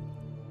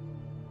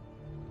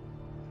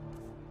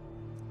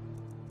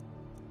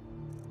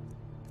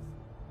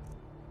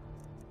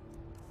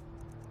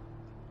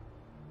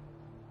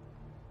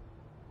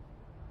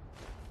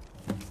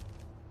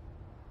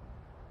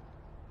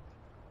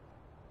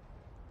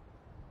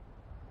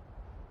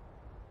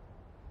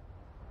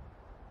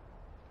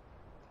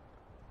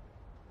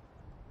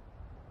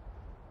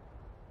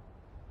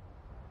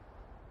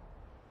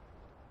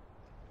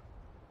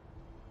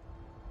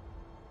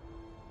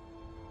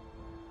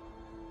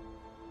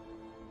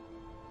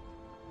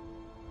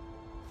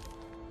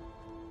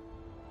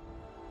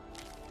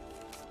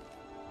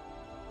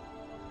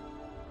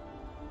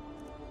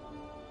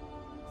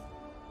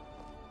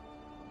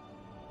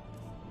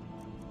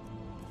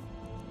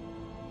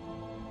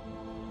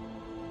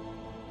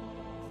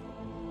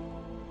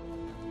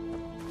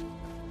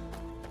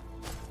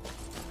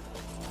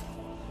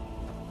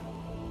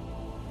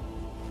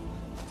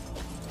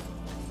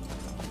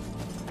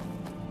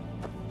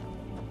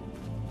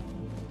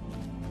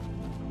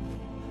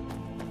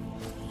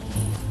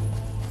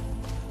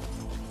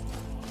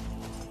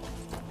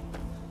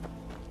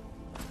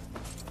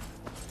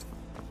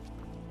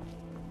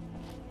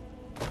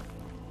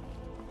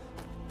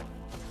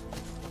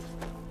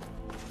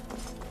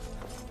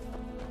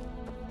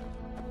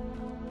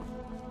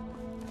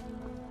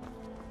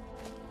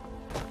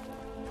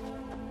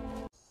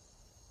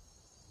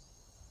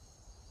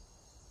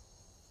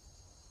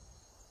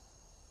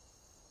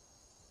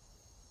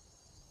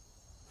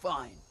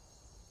 Fine.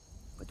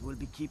 But we'll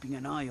be keeping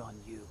an eye on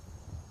you.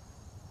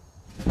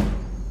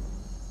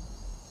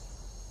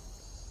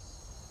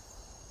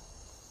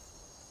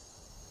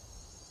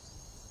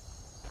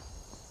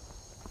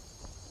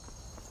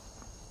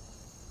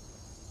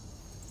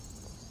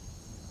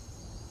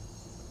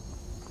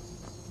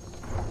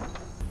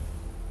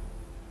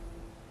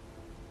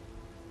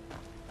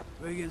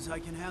 Wiggins, I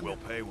can handle. We'll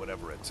pay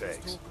whatever it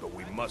takes, but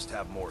we must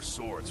have more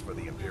swords for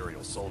the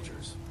Imperial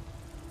soldiers.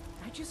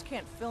 I just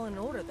can't fill an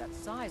order that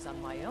size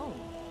on my own.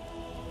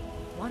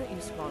 Why don't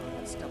you swallow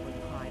that stubborn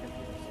pride of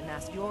yours and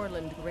ask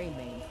Yorland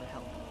Greymane for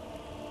help?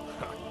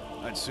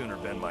 I'd sooner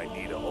bend my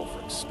knee to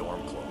Ulfric's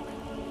Stormcloak.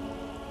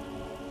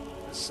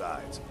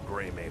 Besides,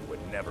 Greymane would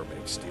never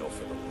make steel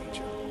for the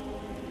Legion.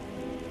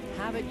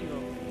 Have it your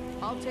way.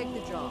 I'll take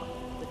the job,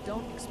 but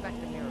don't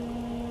expect a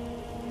miracle.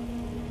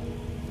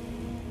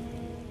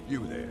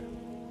 You there.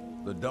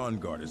 The Dawn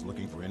Guard is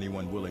looking for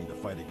anyone willing to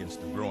fight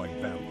against the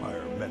growing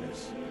vampire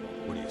menace.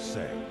 What do you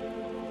say?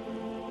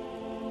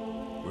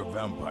 We're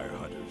vampire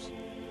hunters.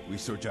 We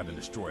search out and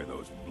destroy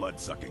those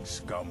blood-sucking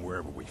scum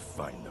wherever we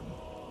find them.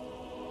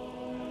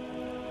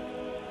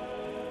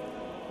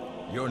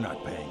 You're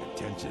not paying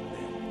attention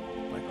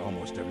then, like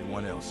almost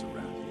everyone else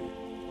around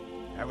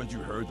here. Haven't you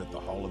heard that the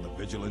Hall of the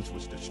Vigilance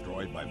was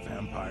destroyed by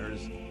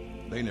vampires?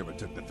 They never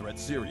took the threat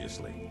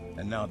seriously,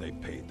 and now they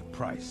paid the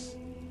price.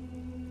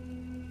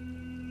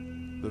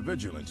 The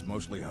Vigilance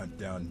mostly hunt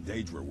down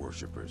Daedra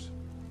worshippers,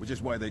 which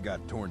is why they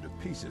got torn to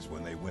pieces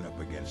when they went up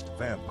against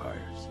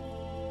vampires.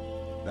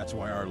 That's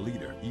why our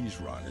leader,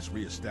 Isran, is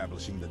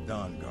re-establishing the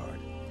Dawn Guard.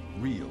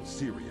 Real,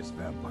 serious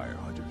vampire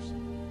hunters.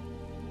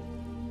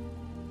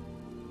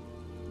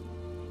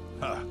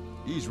 Ha!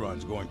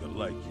 Isran's going to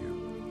like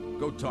you.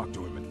 Go talk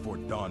to him at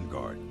Fort Dawn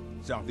Guard,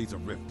 southeast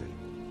of Riften.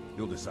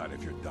 He'll decide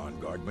if you're Dawn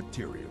Guard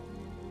material.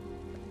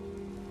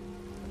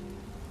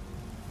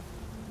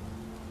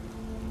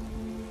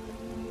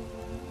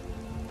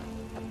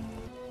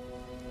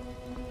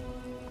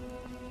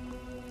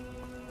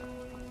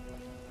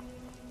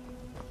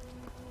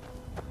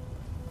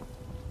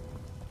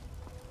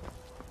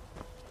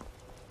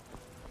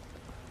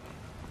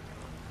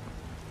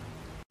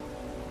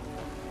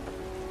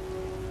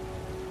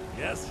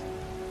 Yes?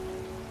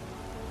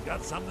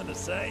 Got something to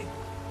say?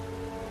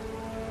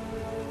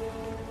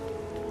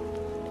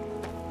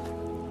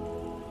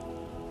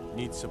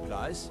 Need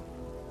supplies?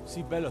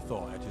 See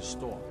Bellathor at his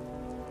store.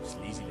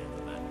 Sleazy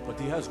little man, but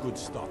he has good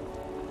stock.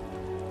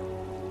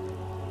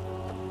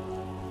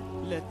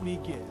 Let me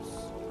guess.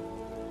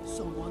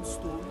 Someone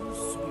stole your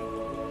sweet.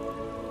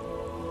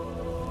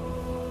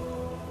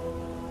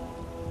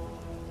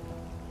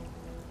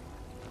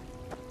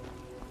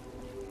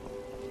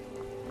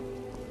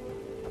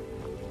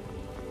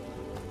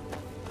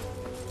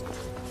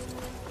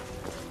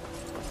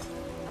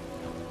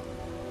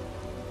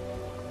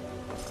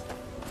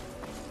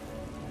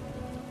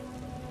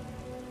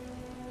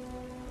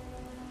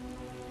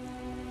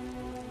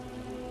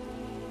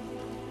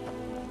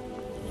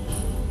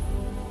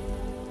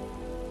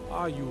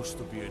 I used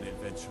to be an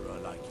adventurer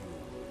like you.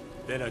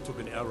 Then I took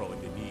an arrow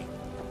in the knee.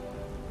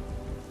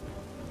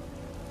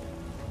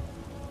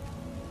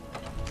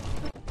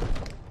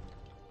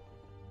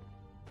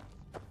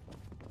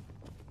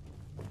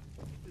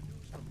 The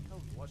news from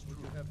Helgen was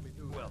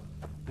true. Well,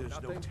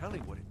 there's no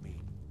telling what it means.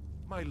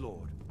 My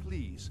lord,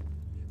 please.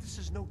 This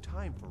is no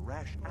time for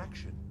rash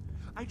action.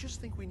 I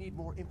just think we need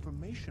more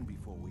information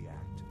before we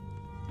act.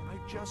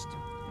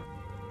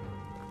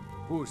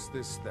 Who's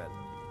this, then?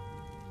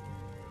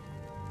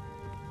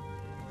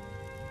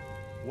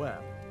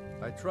 Well,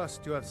 I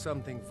trust you have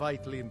something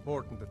vitally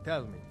important to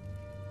tell me.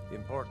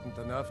 Important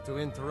enough to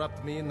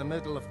interrupt me in the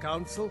middle of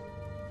council?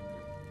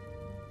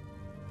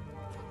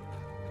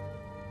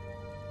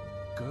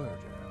 Girder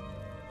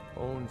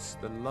owns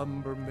the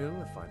lumber mill,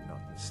 if I'm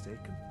not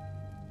mistaken.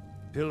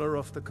 Pillar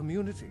of the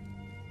community,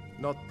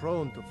 not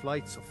prone to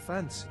flights of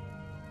fancy.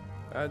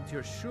 And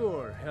you're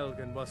sure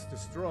Helgen was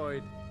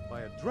destroyed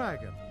by a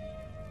dragon?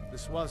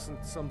 This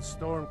wasn't some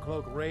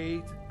Stormcloak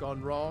raid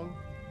gone wrong?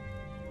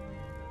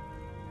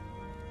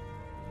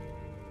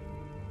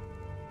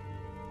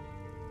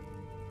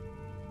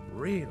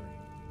 Really?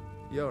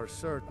 You're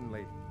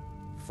certainly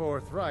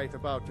forthright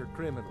about your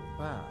criminal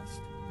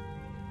past.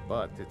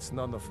 But it's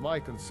none of my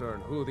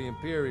concern who the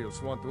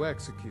Imperials want to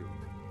execute,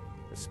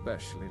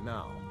 especially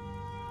now.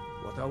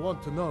 What I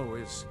want to know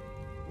is,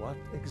 what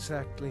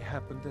exactly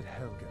happened at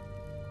Helgen?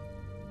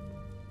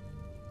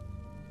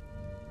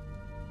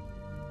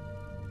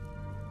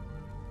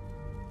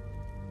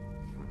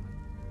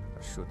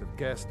 I should have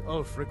guessed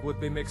Ulfric would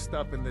be mixed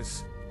up in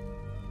this.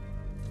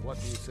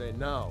 What do you say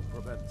now,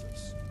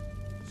 Proventus?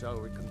 Shall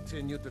we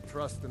continue to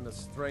trust in the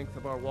strength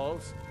of our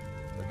walls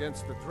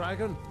against the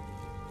dragon?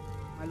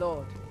 My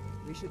lord,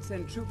 we should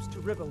send troops to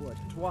Riverwood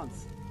at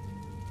once.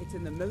 It's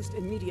in the most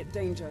immediate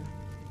danger.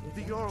 If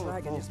The that Jarl of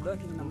dragon is Volk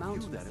lurking in the will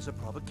mountains. view that as a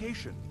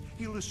provocation.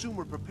 He'll assume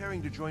we're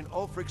preparing to join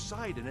Ulfric's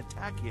side and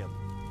attack him.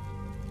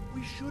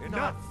 We should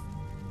Enough!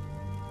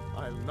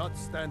 I'll not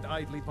stand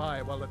idly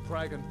by while the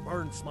dragon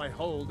burns my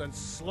hold and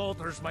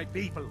slaughters my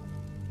people.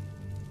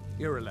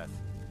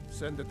 Irileth,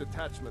 send a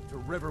detachment to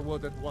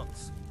Riverwood at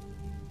once.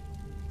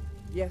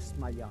 Yes,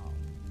 my Jarl.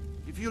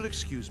 If you'll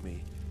excuse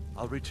me,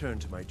 I'll return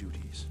to my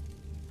duties.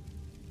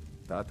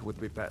 That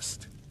would be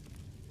best.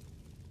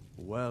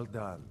 Well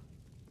done.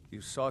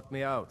 You sought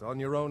me out on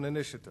your own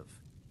initiative.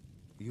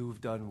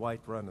 You've done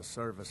Whiterun a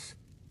service,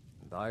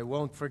 and I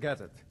won't forget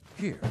it.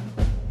 Here,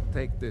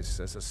 take this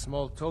as a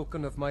small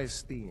token of my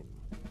esteem.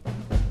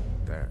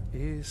 There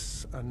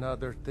is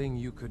another thing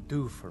you could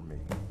do for me.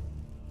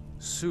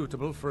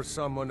 Suitable for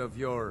someone of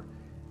your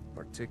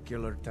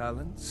particular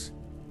talents,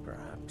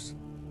 perhaps.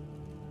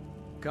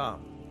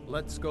 Come,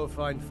 let's go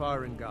find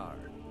Farengar,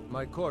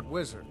 my court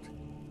wizard.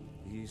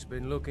 He's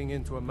been looking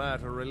into a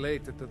matter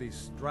related to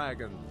these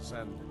dragons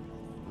and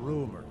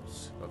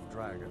rumors of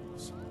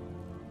dragons.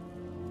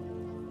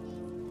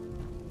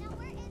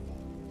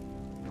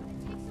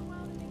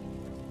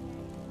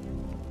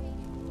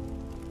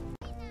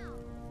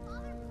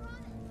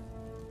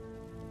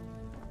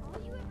 All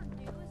you ever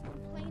do is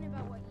complain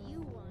about what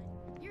you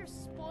want. You're a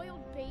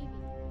spoiled baby.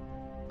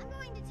 I'm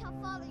going to tell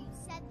Father you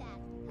said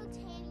that. He'll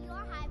tan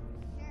your hide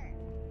for sure.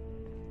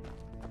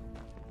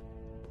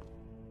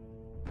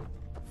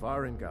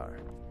 Farengar,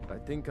 I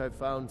think I've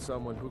found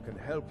someone who can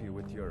help you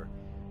with your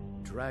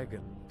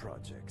dragon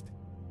project.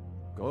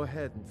 Go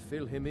ahead and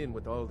fill him in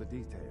with all the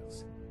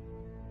details.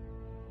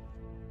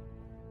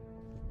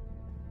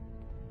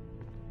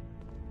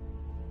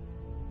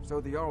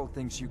 So the Jarl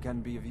thinks you can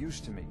be of use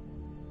to me.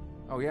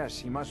 Oh yes,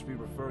 he must be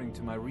referring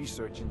to my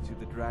research into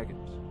the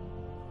dragons.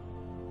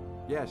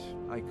 Yes,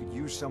 I could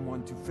use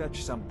someone to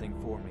fetch something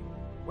for me.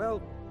 Well,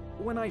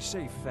 when I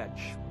say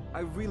fetch, I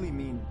really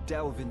mean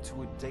delve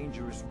into a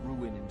dangerous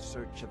ruin in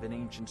search of an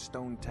ancient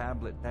stone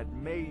tablet that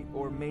may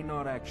or may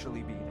not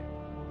actually be there.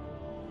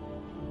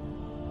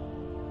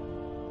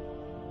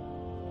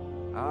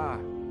 Ah,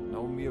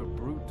 no mere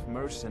brute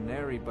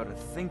mercenary, but a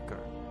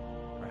thinker.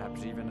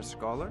 Perhaps even a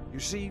scholar? You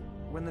see,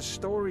 when the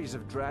stories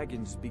of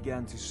dragons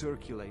began to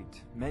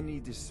circulate, many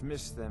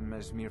dismissed them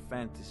as mere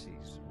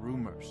fantasies,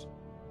 rumors,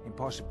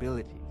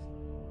 impossibilities.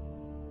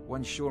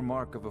 One sure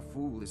mark of a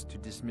fool is to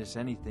dismiss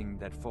anything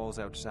that falls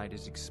outside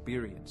his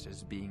experience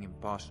as being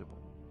impossible.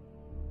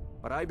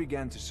 But I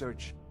began to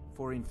search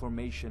for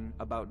information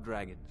about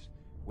dragons.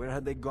 Where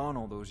had they gone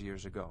all those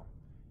years ago?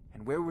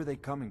 And where were they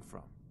coming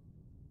from?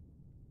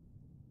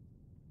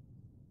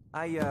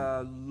 I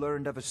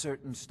learned of a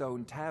certain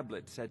stone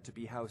tablet said to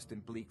be housed in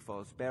Bleak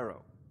Falls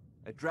Barrow.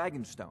 A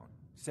dragon stone,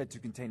 said to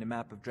contain a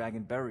map of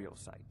dragon burial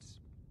sites.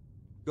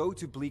 Go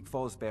to Bleak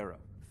Falls Barrow,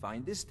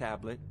 find this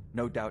tablet,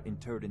 no doubt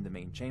interred in the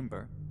main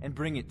chamber, and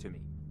bring it to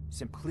me.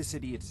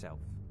 Simplicity itself.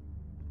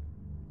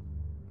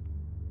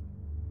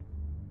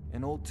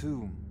 An old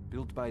tomb,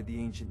 built by the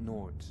ancient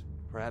Nords,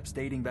 perhaps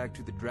dating back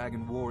to the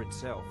Dragon War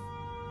itself.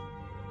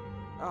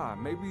 Ah,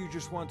 maybe you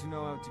just want to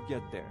know how to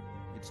get there.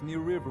 It's near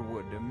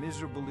Riverwood, a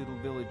miserable little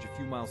village a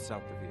few miles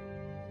south of here.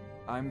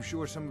 I'm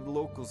sure some of the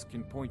locals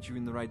can point you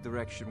in the right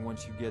direction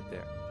once you get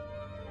there.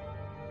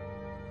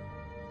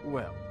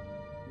 Well,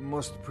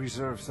 must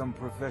preserve some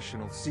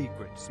professional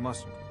secrets,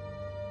 mustn't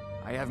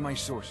we? I have my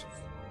sources.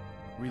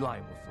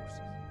 Reliable sources.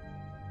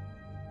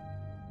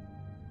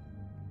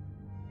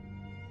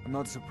 I'm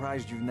not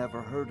surprised you've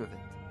never heard of it.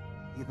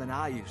 Even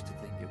I used to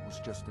think it was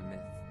just a myth.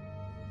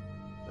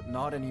 But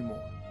not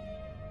anymore.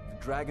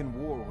 The Dragon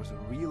War was a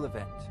real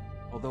event,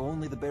 although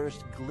only the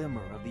barest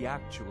glimmer of the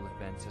actual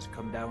events has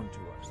come down to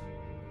us.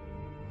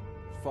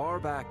 Far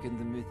back in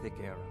the Mythic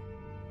era,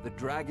 the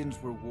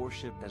dragons were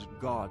worshipped as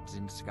gods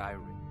in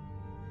Skyrim.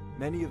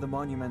 Many of the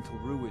monumental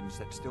ruins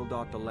that still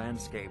dot the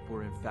landscape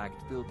were in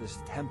fact built as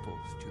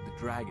temples to the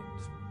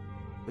dragons.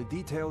 The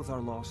details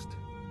are lost,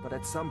 but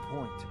at some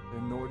point, the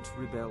Nords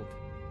rebelled.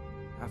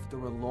 After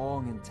a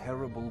long and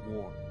terrible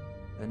war,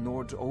 the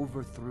Nords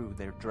overthrew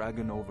their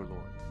dragon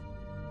overlords.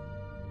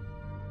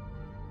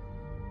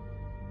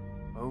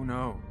 Oh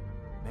no,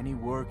 many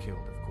were killed,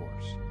 of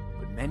course,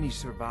 but many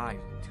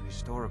survived into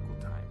historical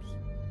times.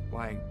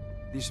 Why,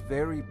 this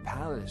very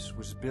palace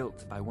was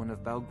built by one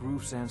of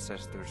Balgruf's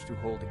ancestors to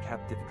hold a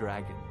captive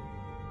dragon.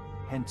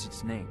 Hence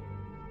its name,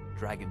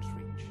 Dragon's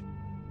Reach.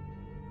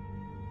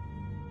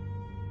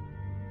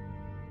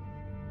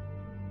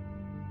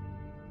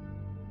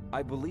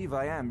 I believe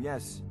I am,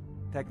 yes.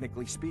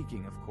 Technically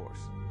speaking, of course.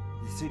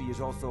 The city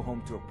is also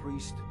home to a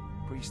priest,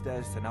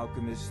 priestess, an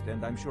alchemist,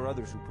 and I'm sure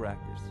others who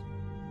practice.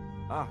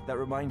 Ah, that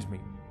reminds me.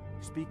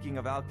 Speaking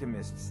of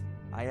alchemists,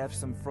 I have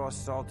some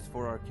frost salts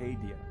for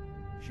Arcadia.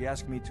 She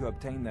asked me to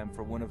obtain them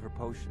for one of her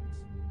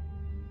potions.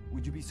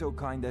 Would you be so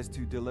kind as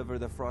to deliver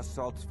the frost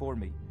salts for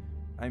me?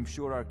 I'm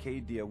sure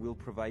Arcadia will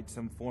provide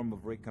some form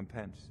of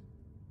recompense.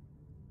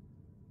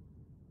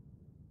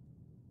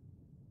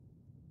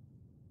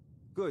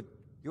 Good.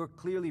 You're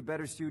clearly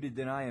better suited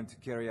than I am to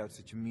carry out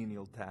such a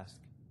menial task.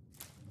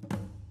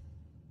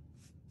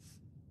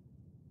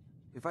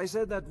 If I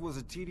said that was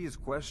a tedious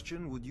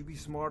question, would you be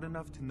smart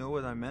enough to know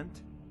what I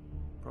meant?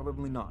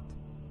 Probably not.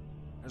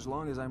 As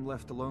long as I'm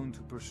left alone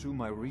to pursue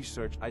my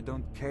research, I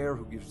don't care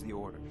who gives the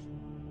orders.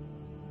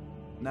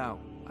 Now,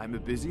 I'm a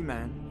busy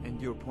man,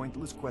 and your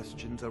pointless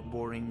questions are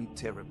boring me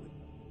terribly.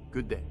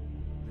 Good day.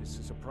 This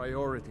is a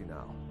priority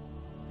now.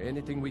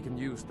 Anything we can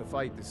use to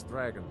fight this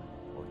dragon,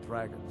 or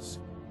dragons.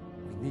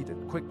 We need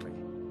it quickly,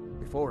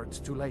 before it's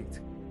too late.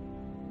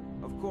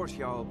 Of course,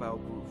 Jarl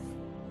Balgruf.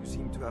 You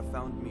seem to have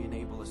found me an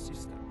able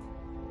assistant.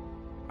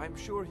 I'm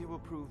sure he will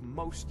prove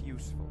most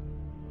useful.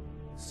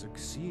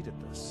 Succeed at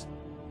this,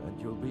 and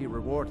you'll be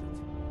rewarded.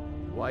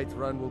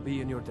 Whiterun will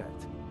be in your debt.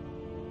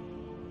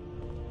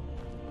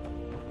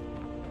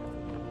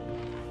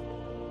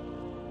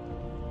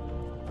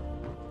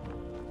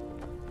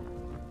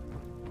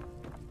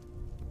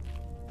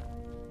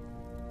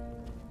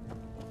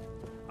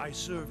 I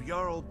serve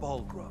Jarl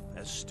Balgruf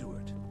as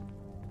steward.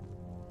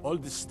 All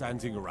this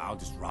standing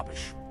around is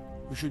rubbish.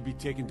 We should be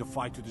taken to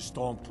fight with the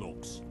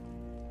Stormcloaks.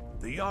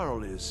 The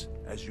Jarl is,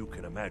 as you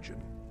can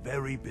imagine,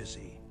 very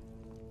busy.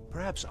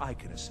 Perhaps I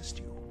can assist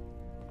you.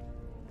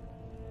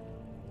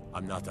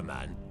 I'm not a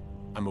man.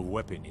 I'm a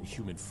weapon in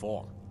human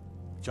form.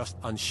 Just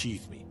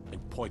unsheath me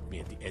and point me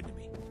at the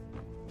enemy.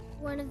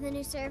 One of the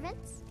new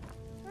servants?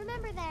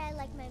 Remember that I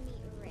like my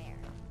meat rare.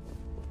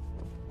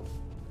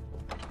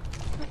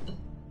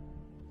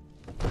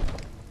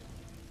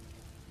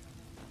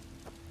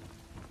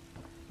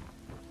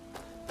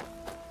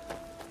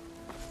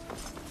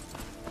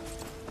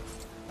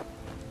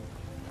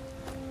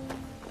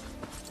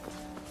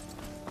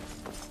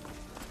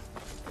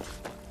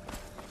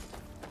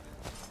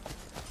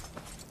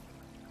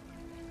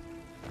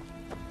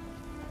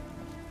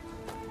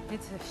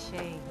 It's a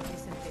shame,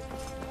 isn't it?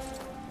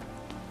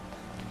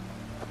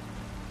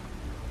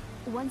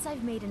 Once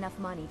I've made enough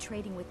money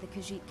trading with the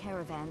Khajiit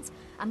caravans,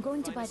 I'm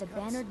going to buy the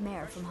bannered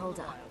mare from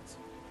Hulda.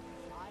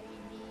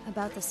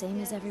 About the same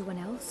as everyone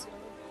else?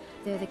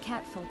 They're the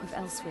catfolk of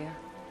Elsewhere.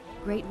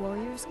 Great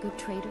warriors, good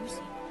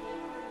traders.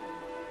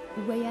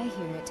 The way I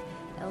hear it,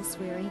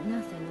 Elsewhere ain't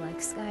nothing like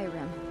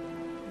Skyrim.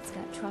 It's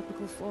got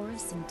tropical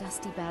forests and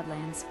dusty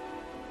badlands.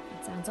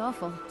 It sounds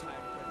awful.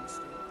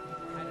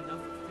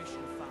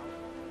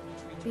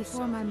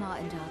 Before my ma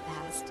and Da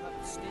passed,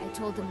 I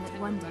told them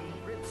that one day,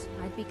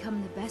 I'd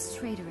become the best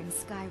trader in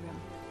Skyrim.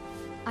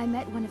 I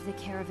met one of the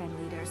caravan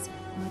leaders,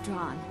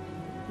 Madron.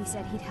 He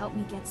said he'd help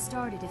me get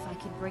started if I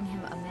could bring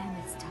him a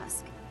mammoth's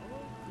tusk.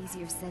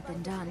 Easier said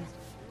than done.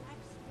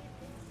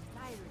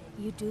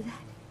 You'd do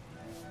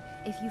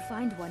that? If you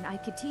find one, I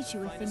could teach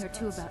you a thing or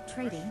two about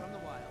trading.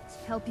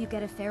 Help you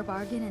get a fair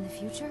bargain in the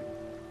future?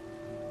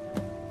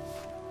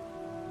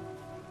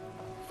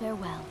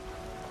 Farewell.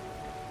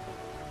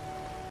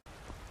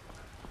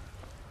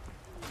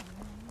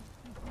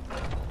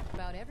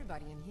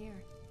 everybody in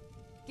here.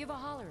 Give a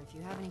holler if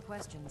you have any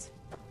questions.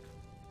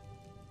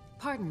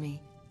 Pardon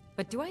me,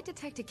 but do I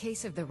detect a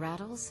case of the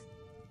rattles?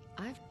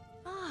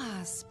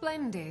 Ah,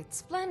 splendid,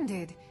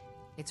 splendid.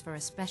 It's for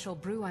a special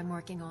brew I'm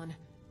working on.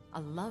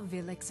 A love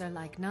elixir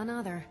like none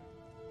other.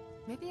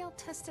 Maybe I'll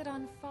test it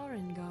on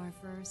Farengar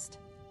first.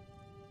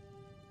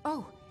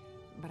 Oh,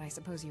 but I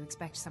suppose you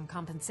expect some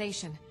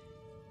compensation.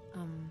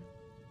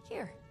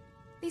 Here.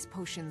 These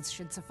potions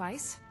should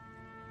suffice.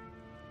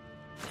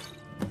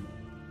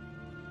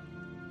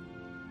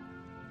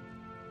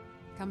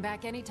 Come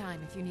back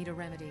anytime if you need a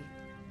remedy.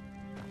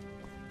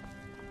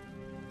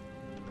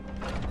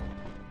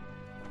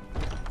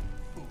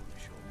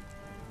 Foolish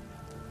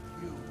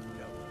old. You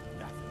know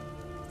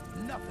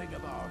nothing. Nothing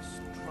of our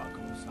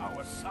struggles,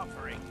 our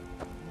suffering.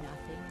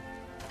 Nothing.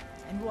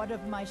 And what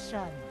of my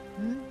son,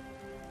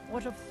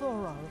 What of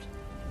Thorald?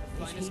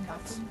 Is he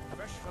nothing?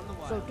 Fresh from the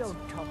So wilds.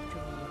 don't talk to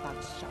me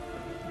about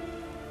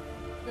suffering.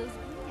 Those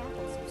green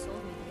apples you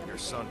sold me the other Your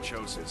day son were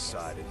chose his delicious.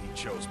 side and he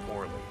chose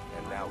poorly,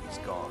 and now he's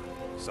gone.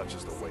 Such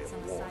is the way of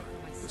war.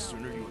 The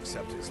sooner you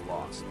accept his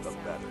loss, the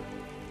better.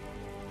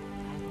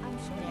 I'm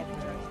sure you Never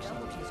can charge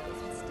double accept his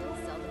because you still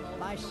sell them all.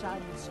 My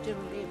son still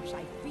lives.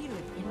 I feel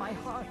it in my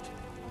heart.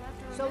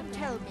 So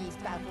tell me,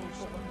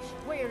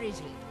 Battleborn, where is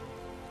he?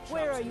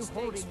 Where are you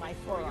holding my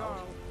Thorald?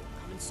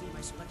 Come and see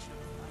my selection of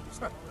the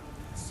finest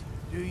ornaments.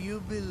 Do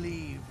you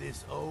believe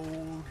this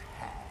old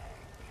hag?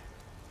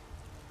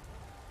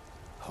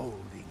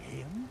 Holding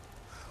him?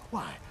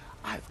 Why,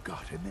 I've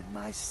got him in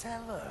my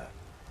cellar.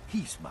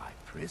 He's my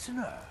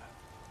prisoner.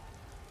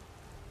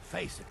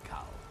 Face it,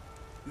 Cowl.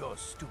 Your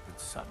stupid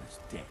son is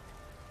dead.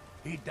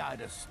 He died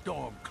a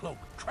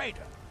storm-cloaked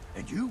traitor.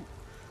 And you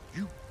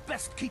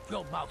best keep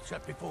your mouth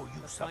shut before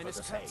you suffer the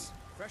Finest same. cuts,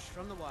 fresh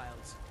from the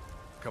wilds.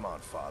 Come on,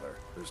 Father.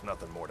 There's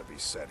nothing more to be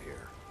said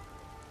here.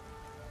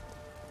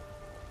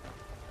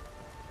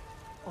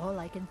 All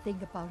I can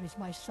think about is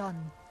my son,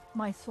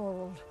 my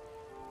Thorald.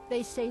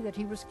 They say that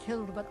he was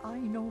killed, but I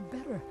know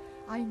better.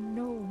 I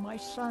know my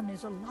son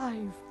is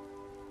alive.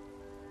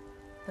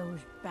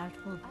 Those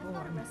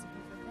Battleborn,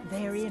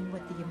 they're in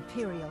with the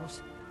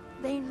Imperials.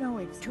 They know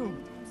it too,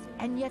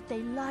 and yet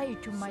they lie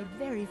to my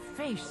very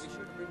face. Be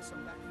sure to bring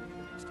some back for you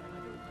the next time I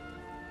go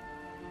hunting.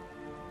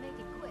 Make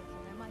it quick,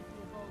 and there might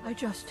be a bowl of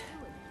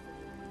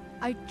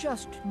I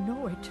just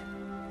know it.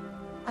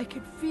 I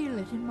can feel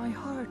it in my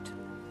heart.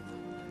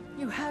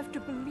 You have to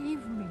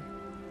believe me.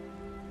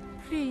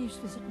 Please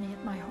visit me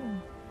at my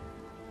home.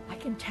 I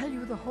can tell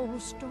you the whole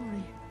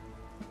story.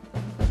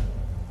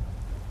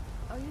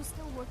 Are you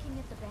still working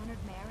at the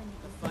Bannered Mare in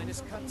the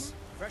Finest Influence cuts,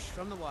 Arena? fresh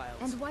from the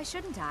wilds. And why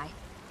shouldn't I?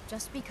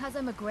 Just because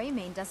I'm a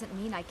Greymane doesn't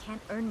mean I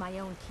can't earn my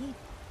own keep.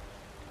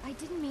 I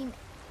didn't mean...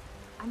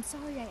 I'm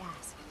sorry I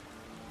asked.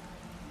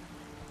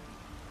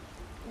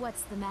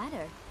 What's the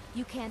matter?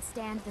 You can't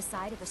stand the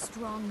sight of a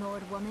strong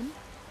Nord woman?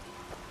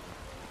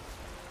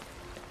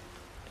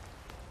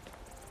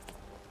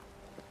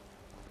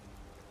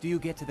 Do you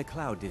get to the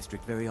Cloud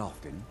District very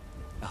often?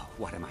 Oh,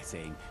 what am I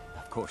saying?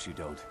 Of course you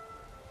don't.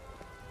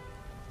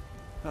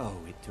 Oh,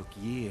 it took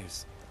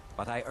years,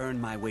 but I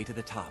earned my way to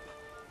the top.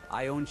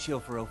 I own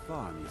Chilfaro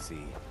Farm, you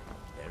see.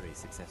 Very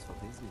successful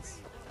business.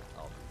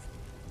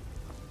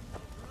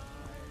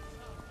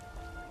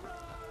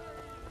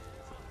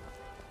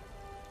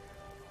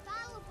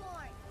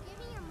 Battleborn, give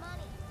me your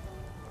money.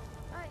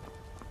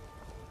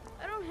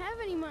 I don't have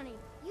any money.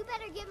 You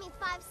better give me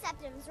 5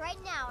 septims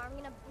right now or I'm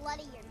gonna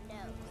bloody your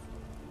nose.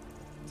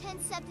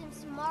 10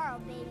 septims tomorrow,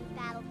 baby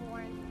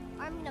Battleborn,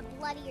 or I'm gonna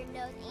bloody your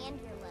nose and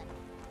your lip.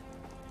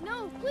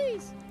 No,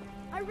 please.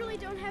 I really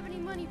don't have any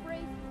money,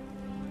 Brave.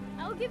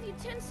 I'll give you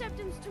 10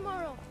 septims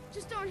tomorrow.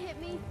 Just don't hit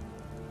me.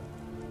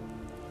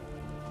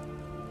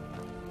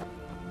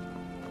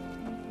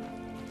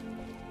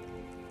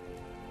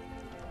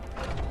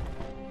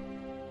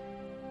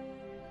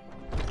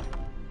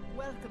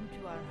 Welcome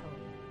to our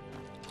home.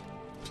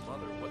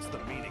 Mother, what's the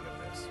meaning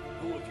of this?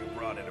 Who have you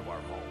brought into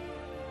our home?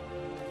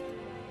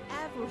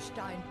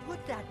 Avrelstein,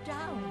 put that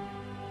down.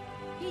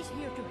 He's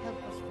here to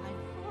help us find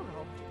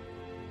Thorald.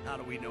 How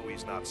do we know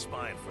he's not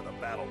spying for the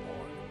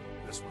Battleborn?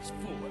 This was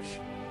foolish.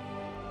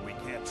 We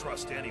can't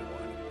trust anyone.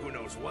 Who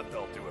knows what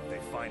they'll do if they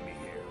find me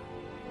here?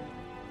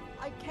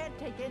 I can't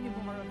take any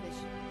more of this.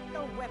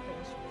 No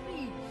weapons,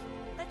 please.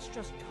 Let's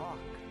just talk.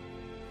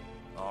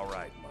 All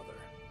right, Mother.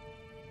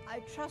 I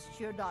trust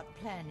you're not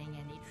planning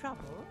any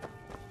trouble.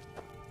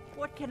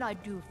 What can I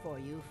do for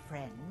you,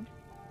 friend?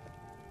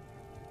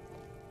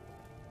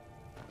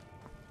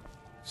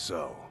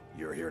 So,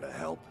 you're here to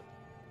help?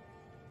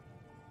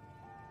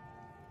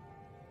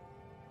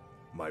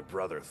 My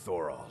brother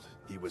Thorald,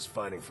 he was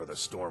fighting for the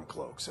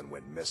Stormcloaks and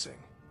went missing.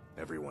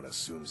 Everyone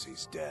assumes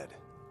he's dead.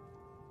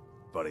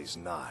 But he's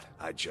not,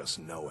 I just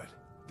know it.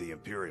 The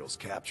Imperials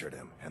captured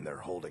him, and they're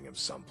holding him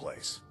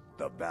someplace.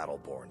 The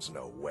Battleborns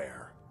know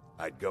where.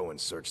 I'd go and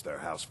search their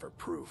house for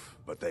proof,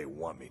 but they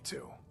want me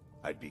to.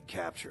 I'd be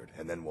captured,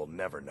 and then we'll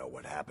never know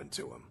what happened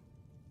to him.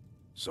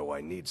 So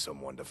I need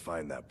someone to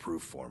find that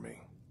proof for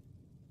me.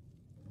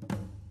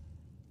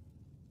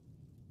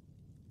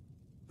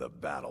 The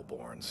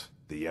Battleborns,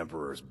 the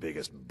Emperor's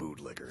biggest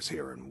bootlickers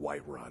here in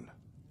Whiterun.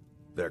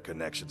 Their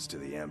connections to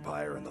the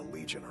Empire and the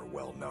Legion are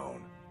well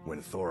known.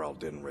 When Thorald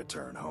didn't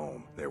return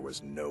home, there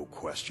was no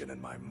question in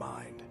my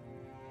mind.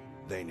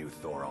 They knew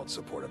Thorald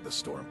supported the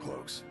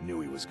Stormcloaks,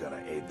 knew he was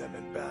gonna aid them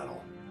in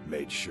battle,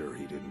 made sure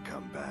he didn't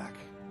come back.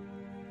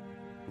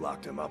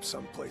 Locked him up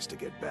someplace to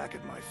get back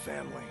at my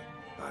family,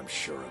 I'm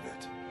sure of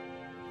it.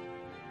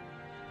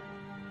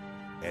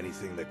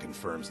 Anything that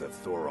confirms that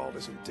Thorald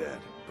isn't dead,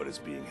 but is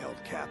being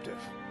held captive,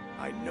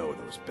 I know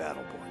those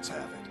Battleborns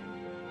have it.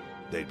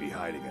 They'd be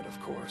hiding it, of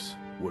course.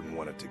 Wouldn't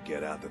want it to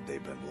get out that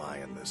they've been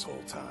lying this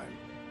whole time.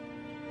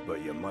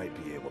 But you might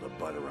be able to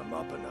butter them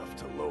up enough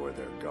to lower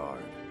their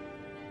guard.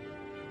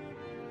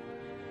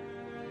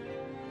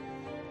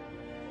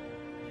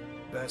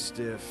 Best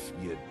if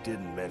you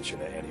didn't mention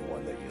to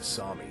anyone that you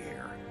saw me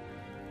here.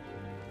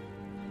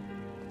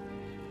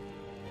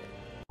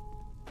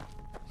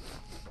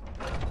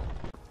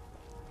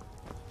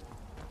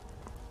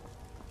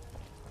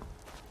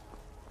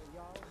 The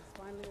Jarl has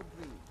finally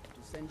agreed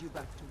to send you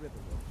back to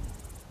Riverwood.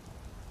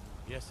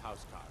 Yes,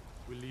 Housecarl.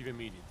 We'll leave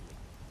immediately.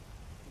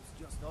 It's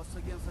just us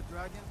against the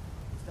dragon?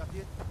 Is that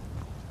it?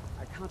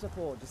 I can't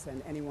afford to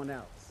send anyone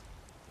else,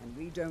 and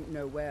we don't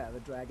know where the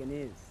dragon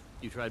is.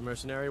 You tried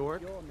mercenary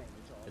work? Your main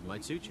job It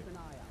might suit you. keep an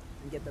eye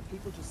out and get the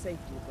people to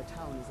safety if the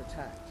town is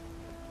attacked.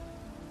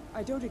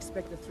 I don't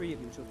expect the three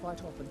of you to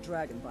fight off a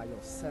dragon by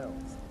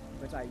yourselves,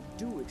 but I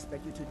do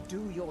expect you to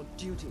do your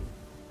duty.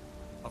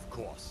 Of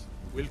course.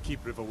 We'll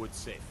keep Riverwood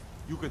safe.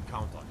 You can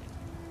count on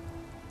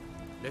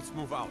it. Let's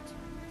move out.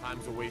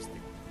 Time's a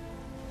wasting.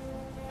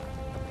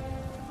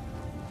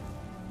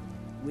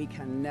 We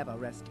can never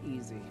rest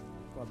easy,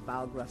 for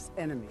Balgruf's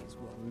enemies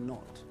will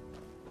not.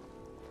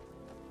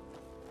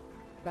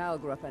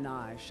 Balgruf and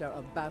I share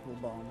a battle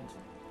bond.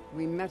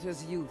 We met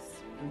as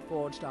youth and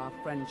forged our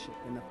friendship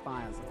in the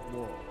fires of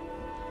war.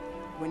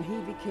 When he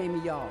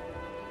became Jarl,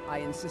 I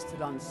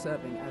insisted on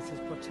serving as his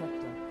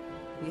protector.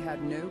 He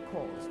had no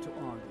cause to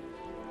argue.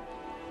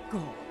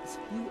 Gods,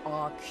 you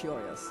are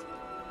curious.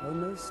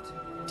 Almost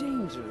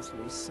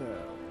dangerously so.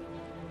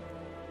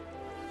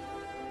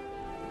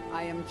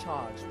 I am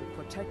charged with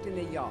protecting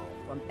the Jarl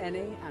from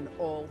any and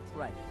all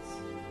threats.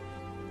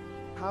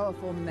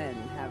 Powerful men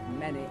have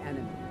many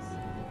enemies,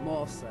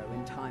 more so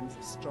in times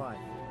of strife,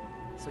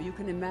 so you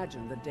can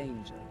imagine the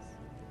dangers.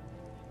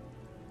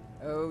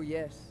 Oh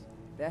yes,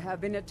 there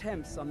have been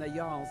attempts on the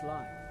Jarl's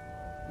life.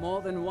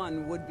 More than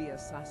one would-be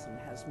assassin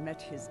has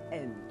met his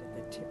end at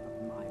the tip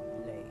of my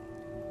blade.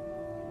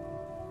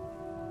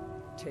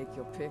 Take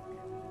your pick.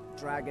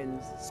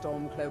 Dragons,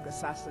 Stormcloak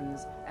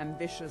assassins,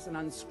 ambitious and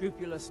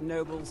unscrupulous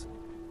nobles.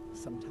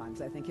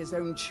 Sometimes I think his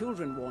own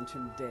children want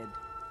him dead.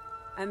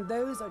 And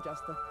those are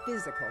just the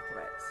physical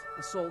threats.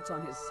 Assaults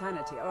on his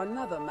sanity are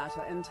another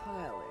matter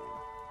entirely.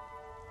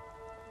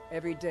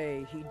 Every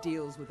day he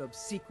deals with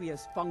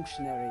obsequious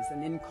functionaries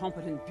and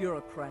incompetent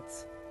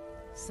bureaucrats.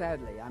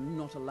 Sadly, I'm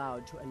not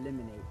allowed to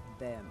eliminate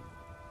them.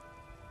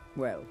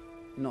 Well,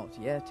 not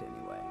yet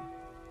anyway.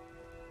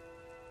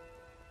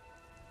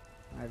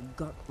 I've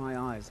got my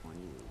eyes on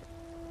you.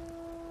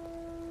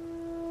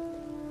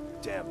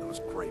 Damn those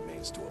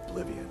Greymanes to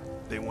oblivion.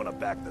 They want to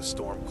back the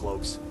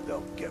Stormcloaks,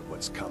 they'll get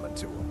what's coming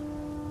to them.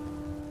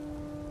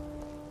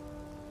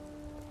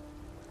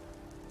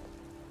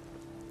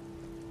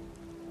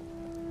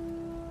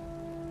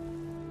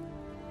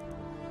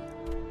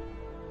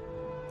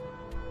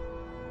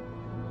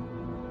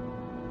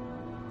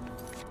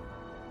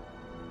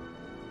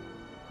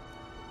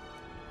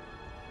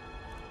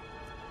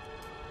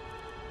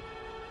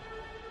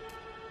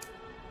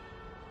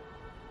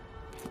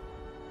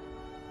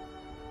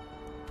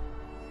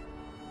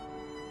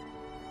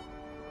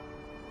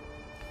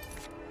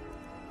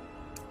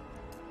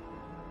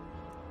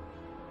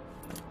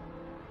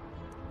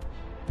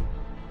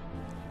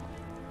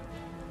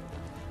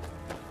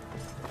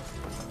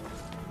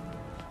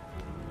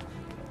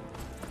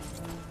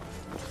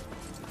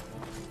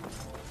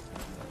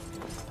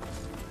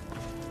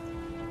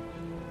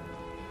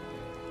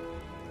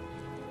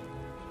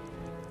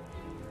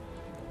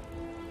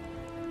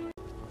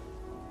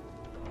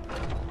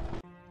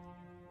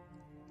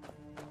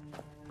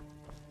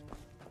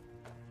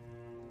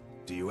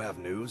 Do you have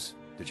news?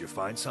 Did you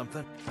find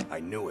something? I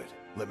knew it.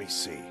 Let me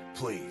see,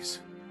 please.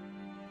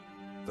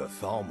 The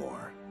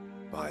Thalmor.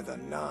 By the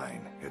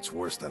 9, it's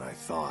worse than I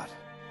thought.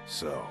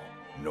 So,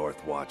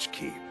 Northwatch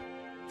Keep.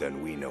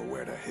 Then we know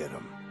where to hit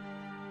him.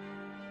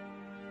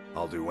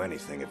 I'll do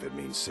anything if it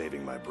means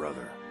saving my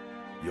brother.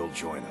 You'll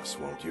join us,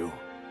 won't you?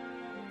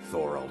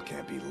 Thorald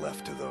can't be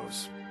left to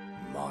those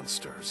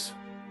monsters.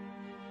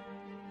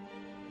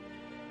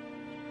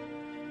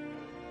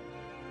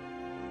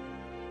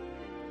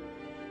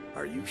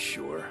 Are you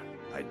sure?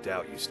 I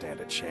doubt you stand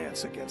a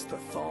chance against the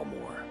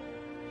Thalmor.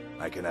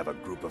 I can have a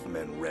group of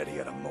men ready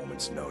at a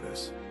moment's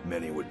notice.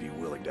 Many would be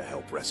willing to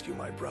help rescue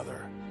my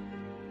brother.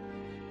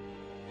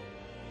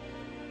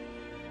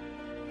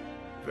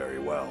 Very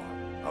well.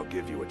 I'll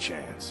give you a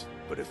chance.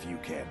 But if you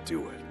can't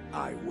do it,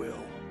 I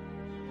will.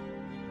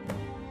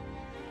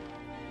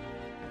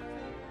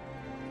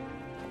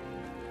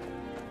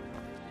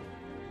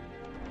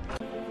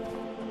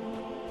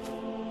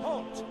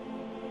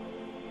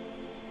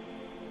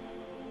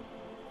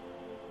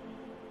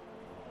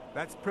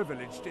 That's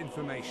privileged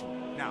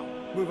information. Now,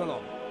 move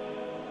along.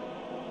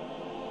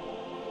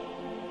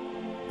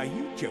 Are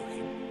you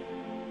joking?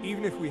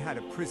 Even if we had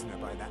a prisoner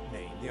by that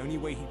name, the only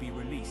way he'd be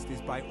released is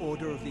by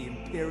order of the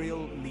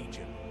Imperial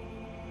Legion.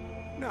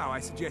 Now, I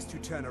suggest you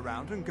turn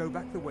around and go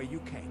back the way you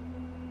came.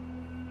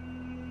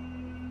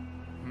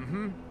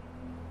 Mm-hmm.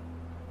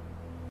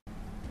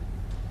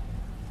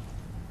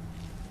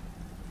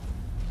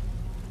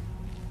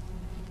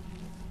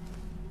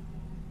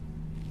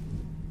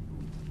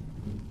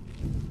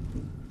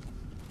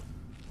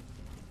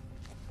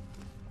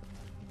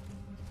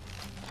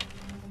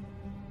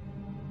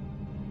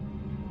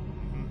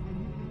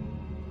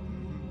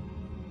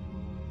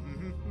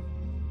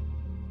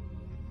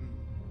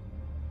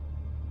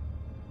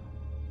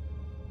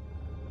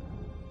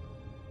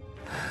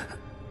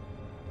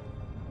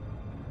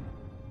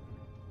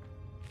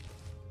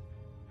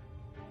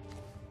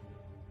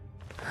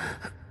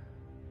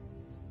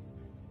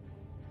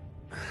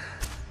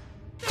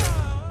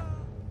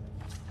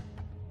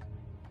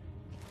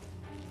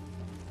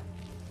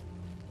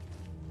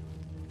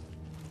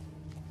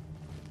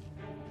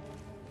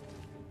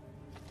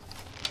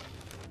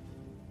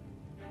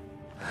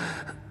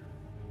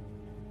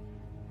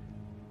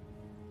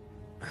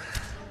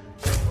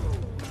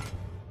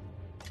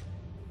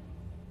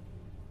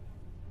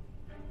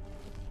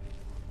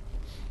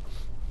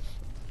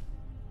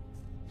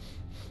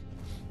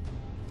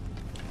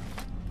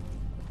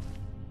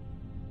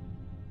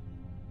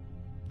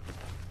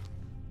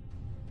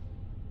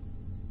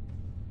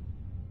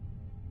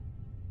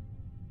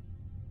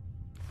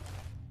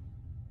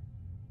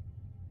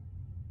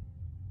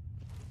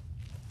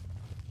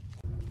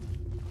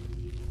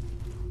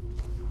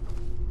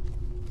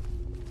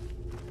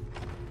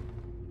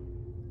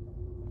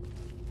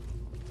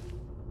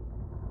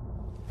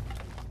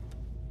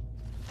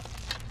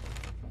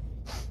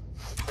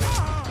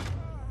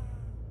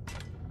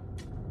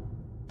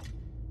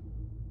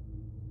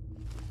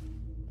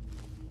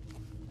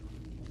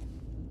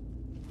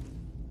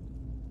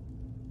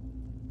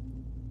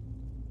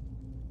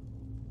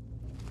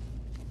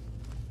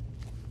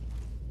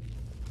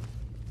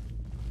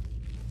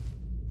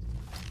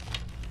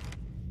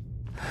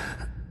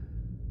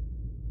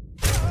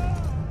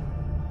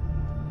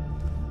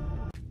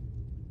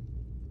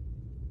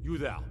 You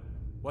there.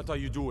 What are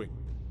you doing?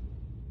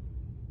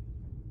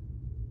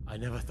 I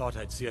never thought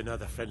I'd see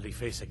another friendly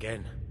face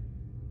again.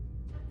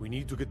 We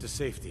need to get to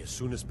safety as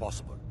soon as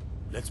possible.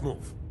 Let's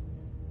move.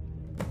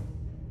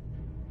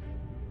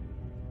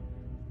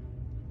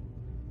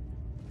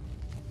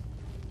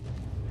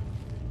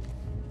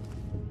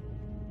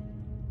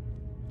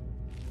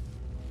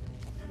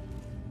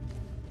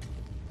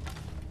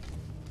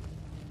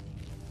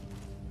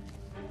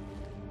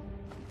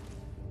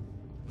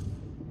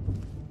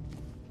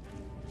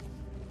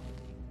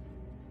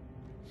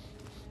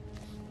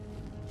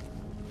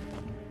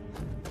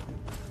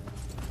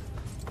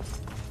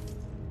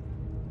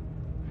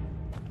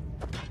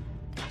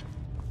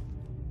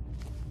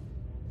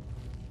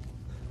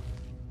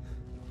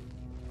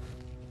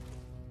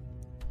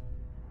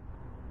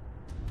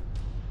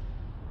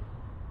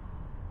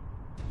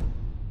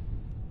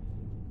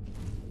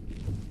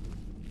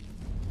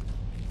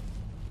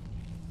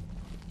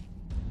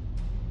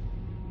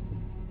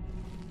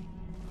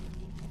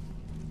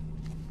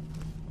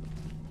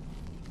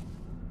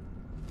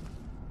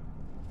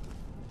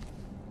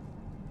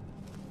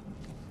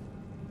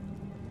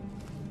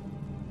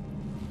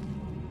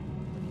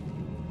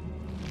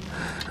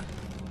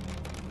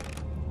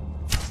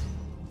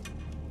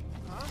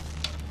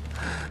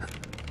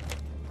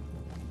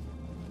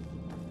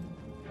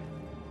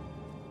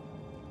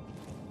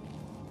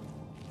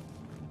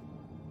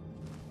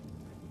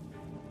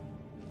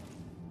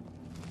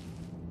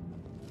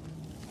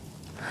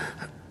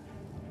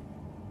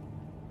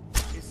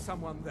 Is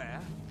someone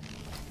there?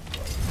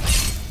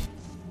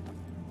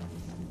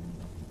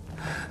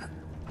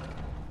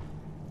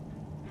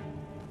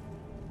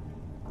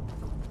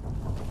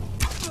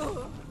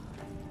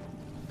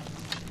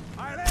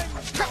 I'll end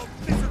your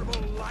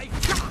miserable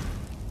life!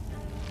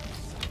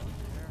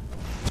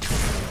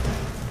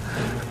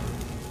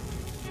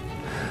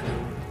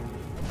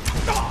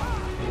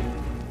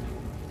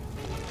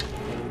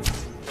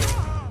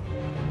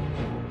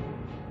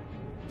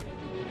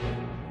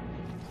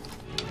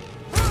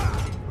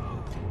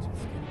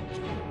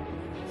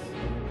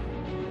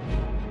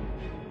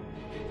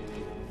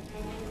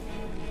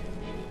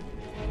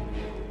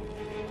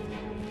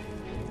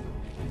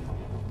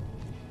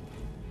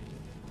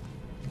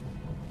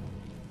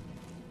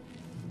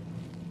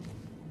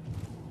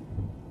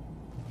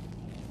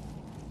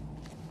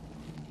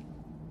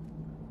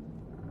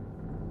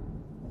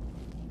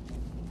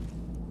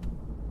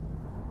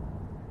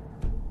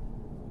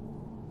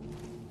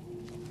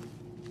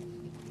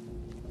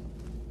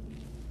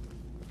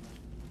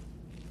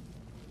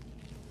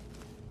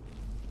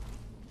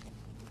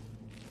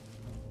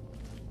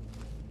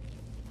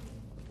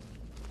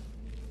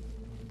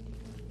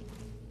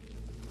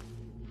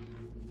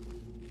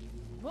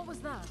 What was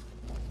that?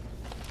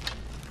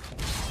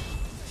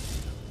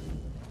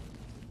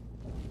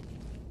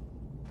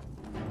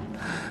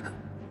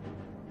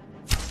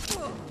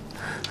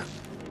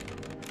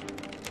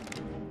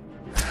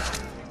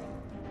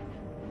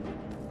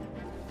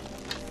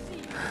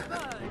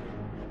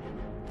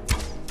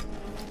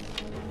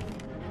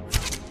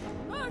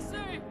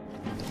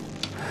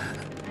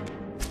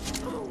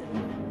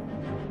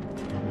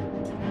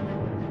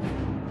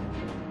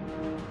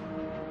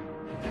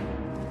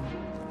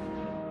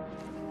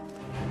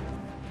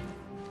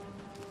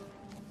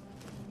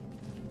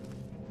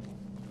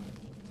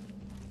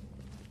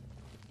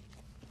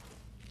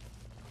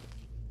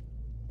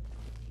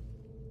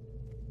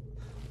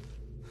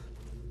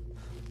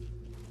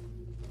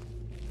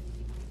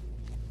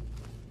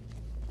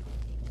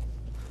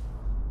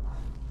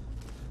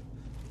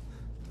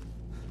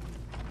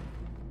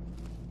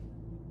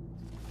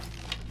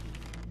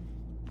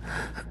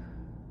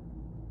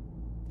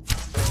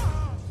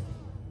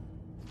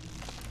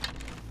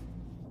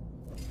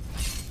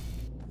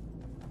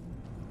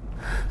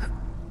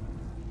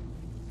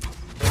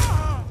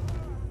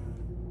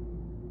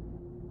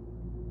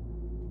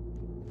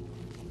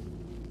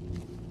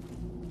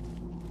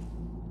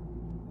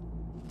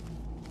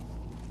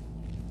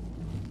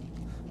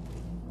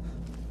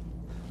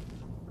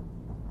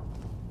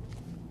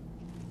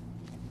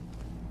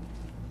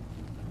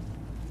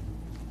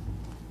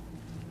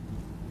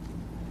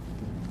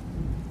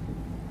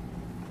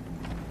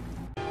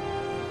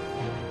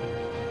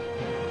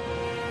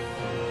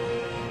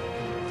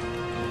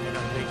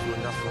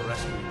 enough for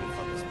rescuing me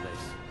from this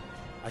place.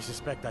 I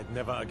suspect I'd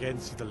never again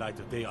see the light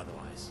of day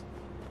otherwise.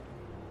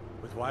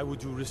 But why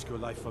would you risk your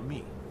life for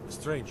me, a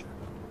stranger?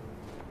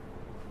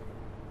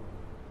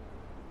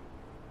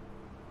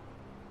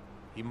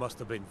 He must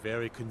have been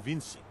very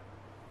convincing.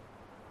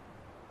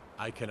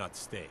 I cannot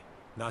stay.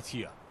 Not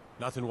here.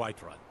 Not in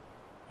Whiterun.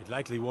 It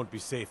likely won't be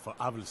safe for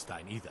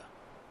Avelstein either.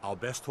 Our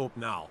best hope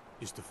now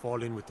is to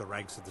fall in with the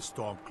ranks of the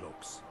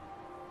Stormcloaks.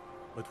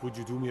 But would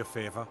you do me a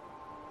favor?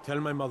 Tell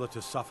my mother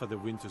to suffer the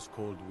winter's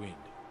cold wind,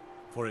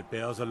 for it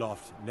bears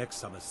aloft next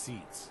summer's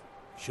seeds.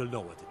 She'll know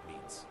what it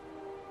means.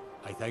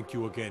 I thank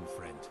you again,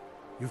 friend.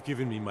 You've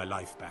given me my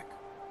life back.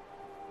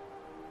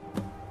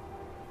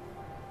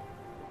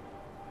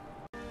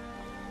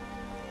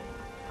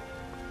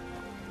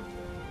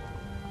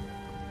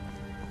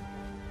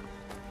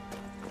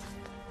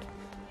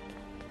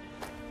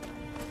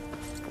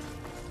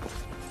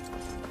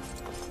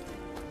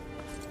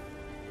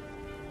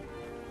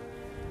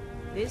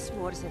 This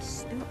war's as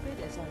stupid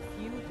as our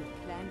feud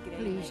with Clan Grey.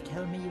 Please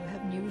tell me you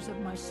have news of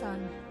my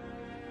son.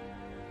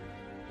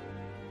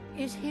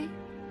 Is he?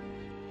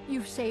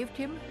 You've saved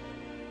him?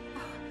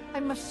 Oh, I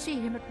must see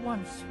him at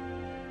once.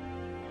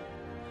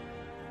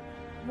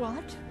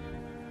 What?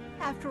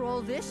 After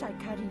all this, I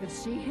can't even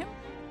see him?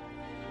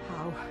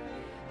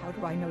 How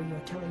do I know you're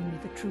telling me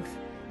the truth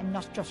and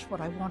not just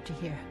what I want to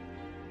hear?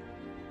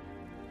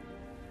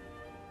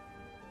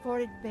 For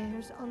it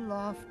bears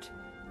aloft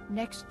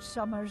next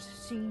summer's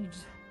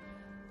seeds.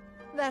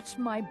 That's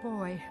my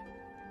boy.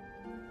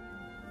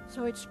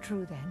 So it's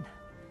true then.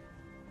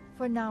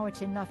 For now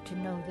it's enough to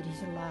know that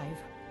he's alive.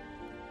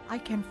 I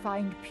can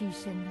find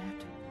peace in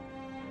that.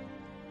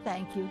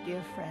 Thank you,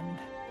 dear friend.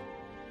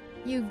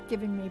 You've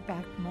given me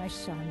back my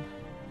son.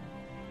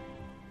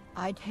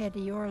 I'd had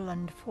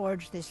Eorlund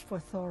forge this for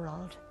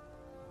Thorald.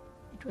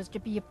 It was to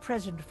be a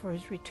present for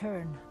his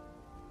return.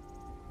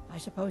 I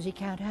suppose he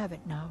can't have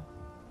it now.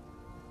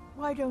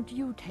 Why don't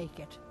you take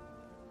it?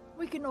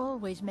 We can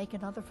always make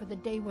another for the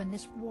day when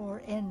this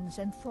war ends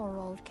and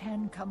Thorald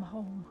can come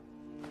home.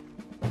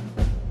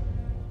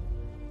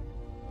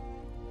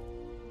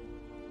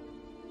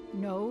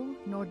 No,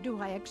 nor do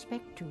I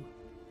expect to.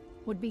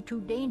 Would be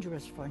too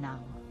dangerous for now.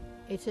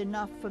 It's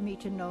enough for me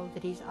to know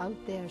that he's out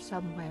there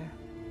somewhere,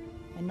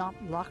 and not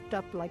locked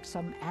up like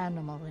some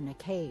animal in a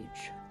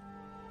cage.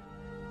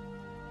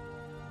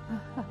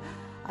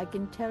 I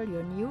can tell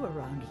you're new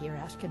around here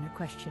asking a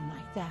question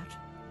like that.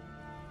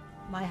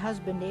 My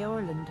husband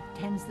Eorlund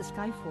tends the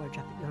Skyforge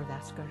up at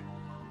Jorvaskr,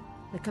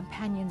 the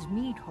Companion's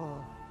Mead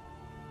Hall.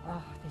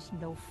 Oh, there's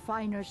no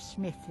finer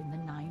smith in the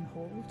Nine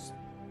Holds.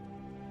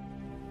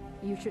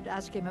 You should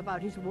ask him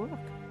about his work.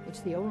 It's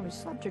the only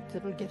subject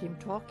that'll get him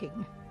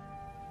talking.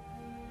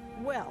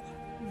 Well,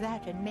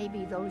 that and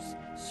maybe those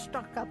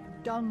stuck-up,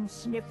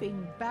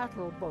 dung-sniffing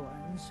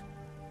Battleborns.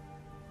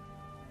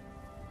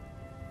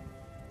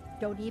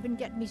 Don't even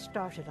get me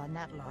started on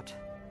that lot.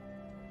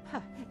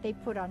 They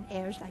put on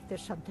airs like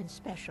there's something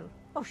special.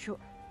 Oh, sure,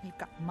 they've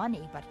got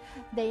money, but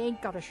they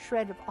ain't got a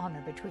shred of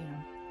honor between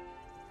them.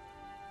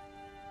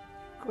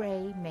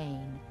 Grey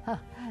Mane.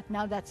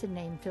 Now that's a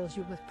name fills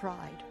you with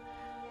pride.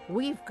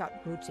 We've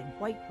got roots in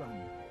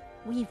Whiterun.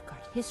 We've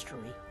got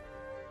history.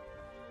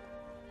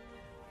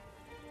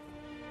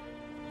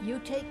 You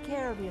take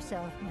care of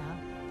yourself now.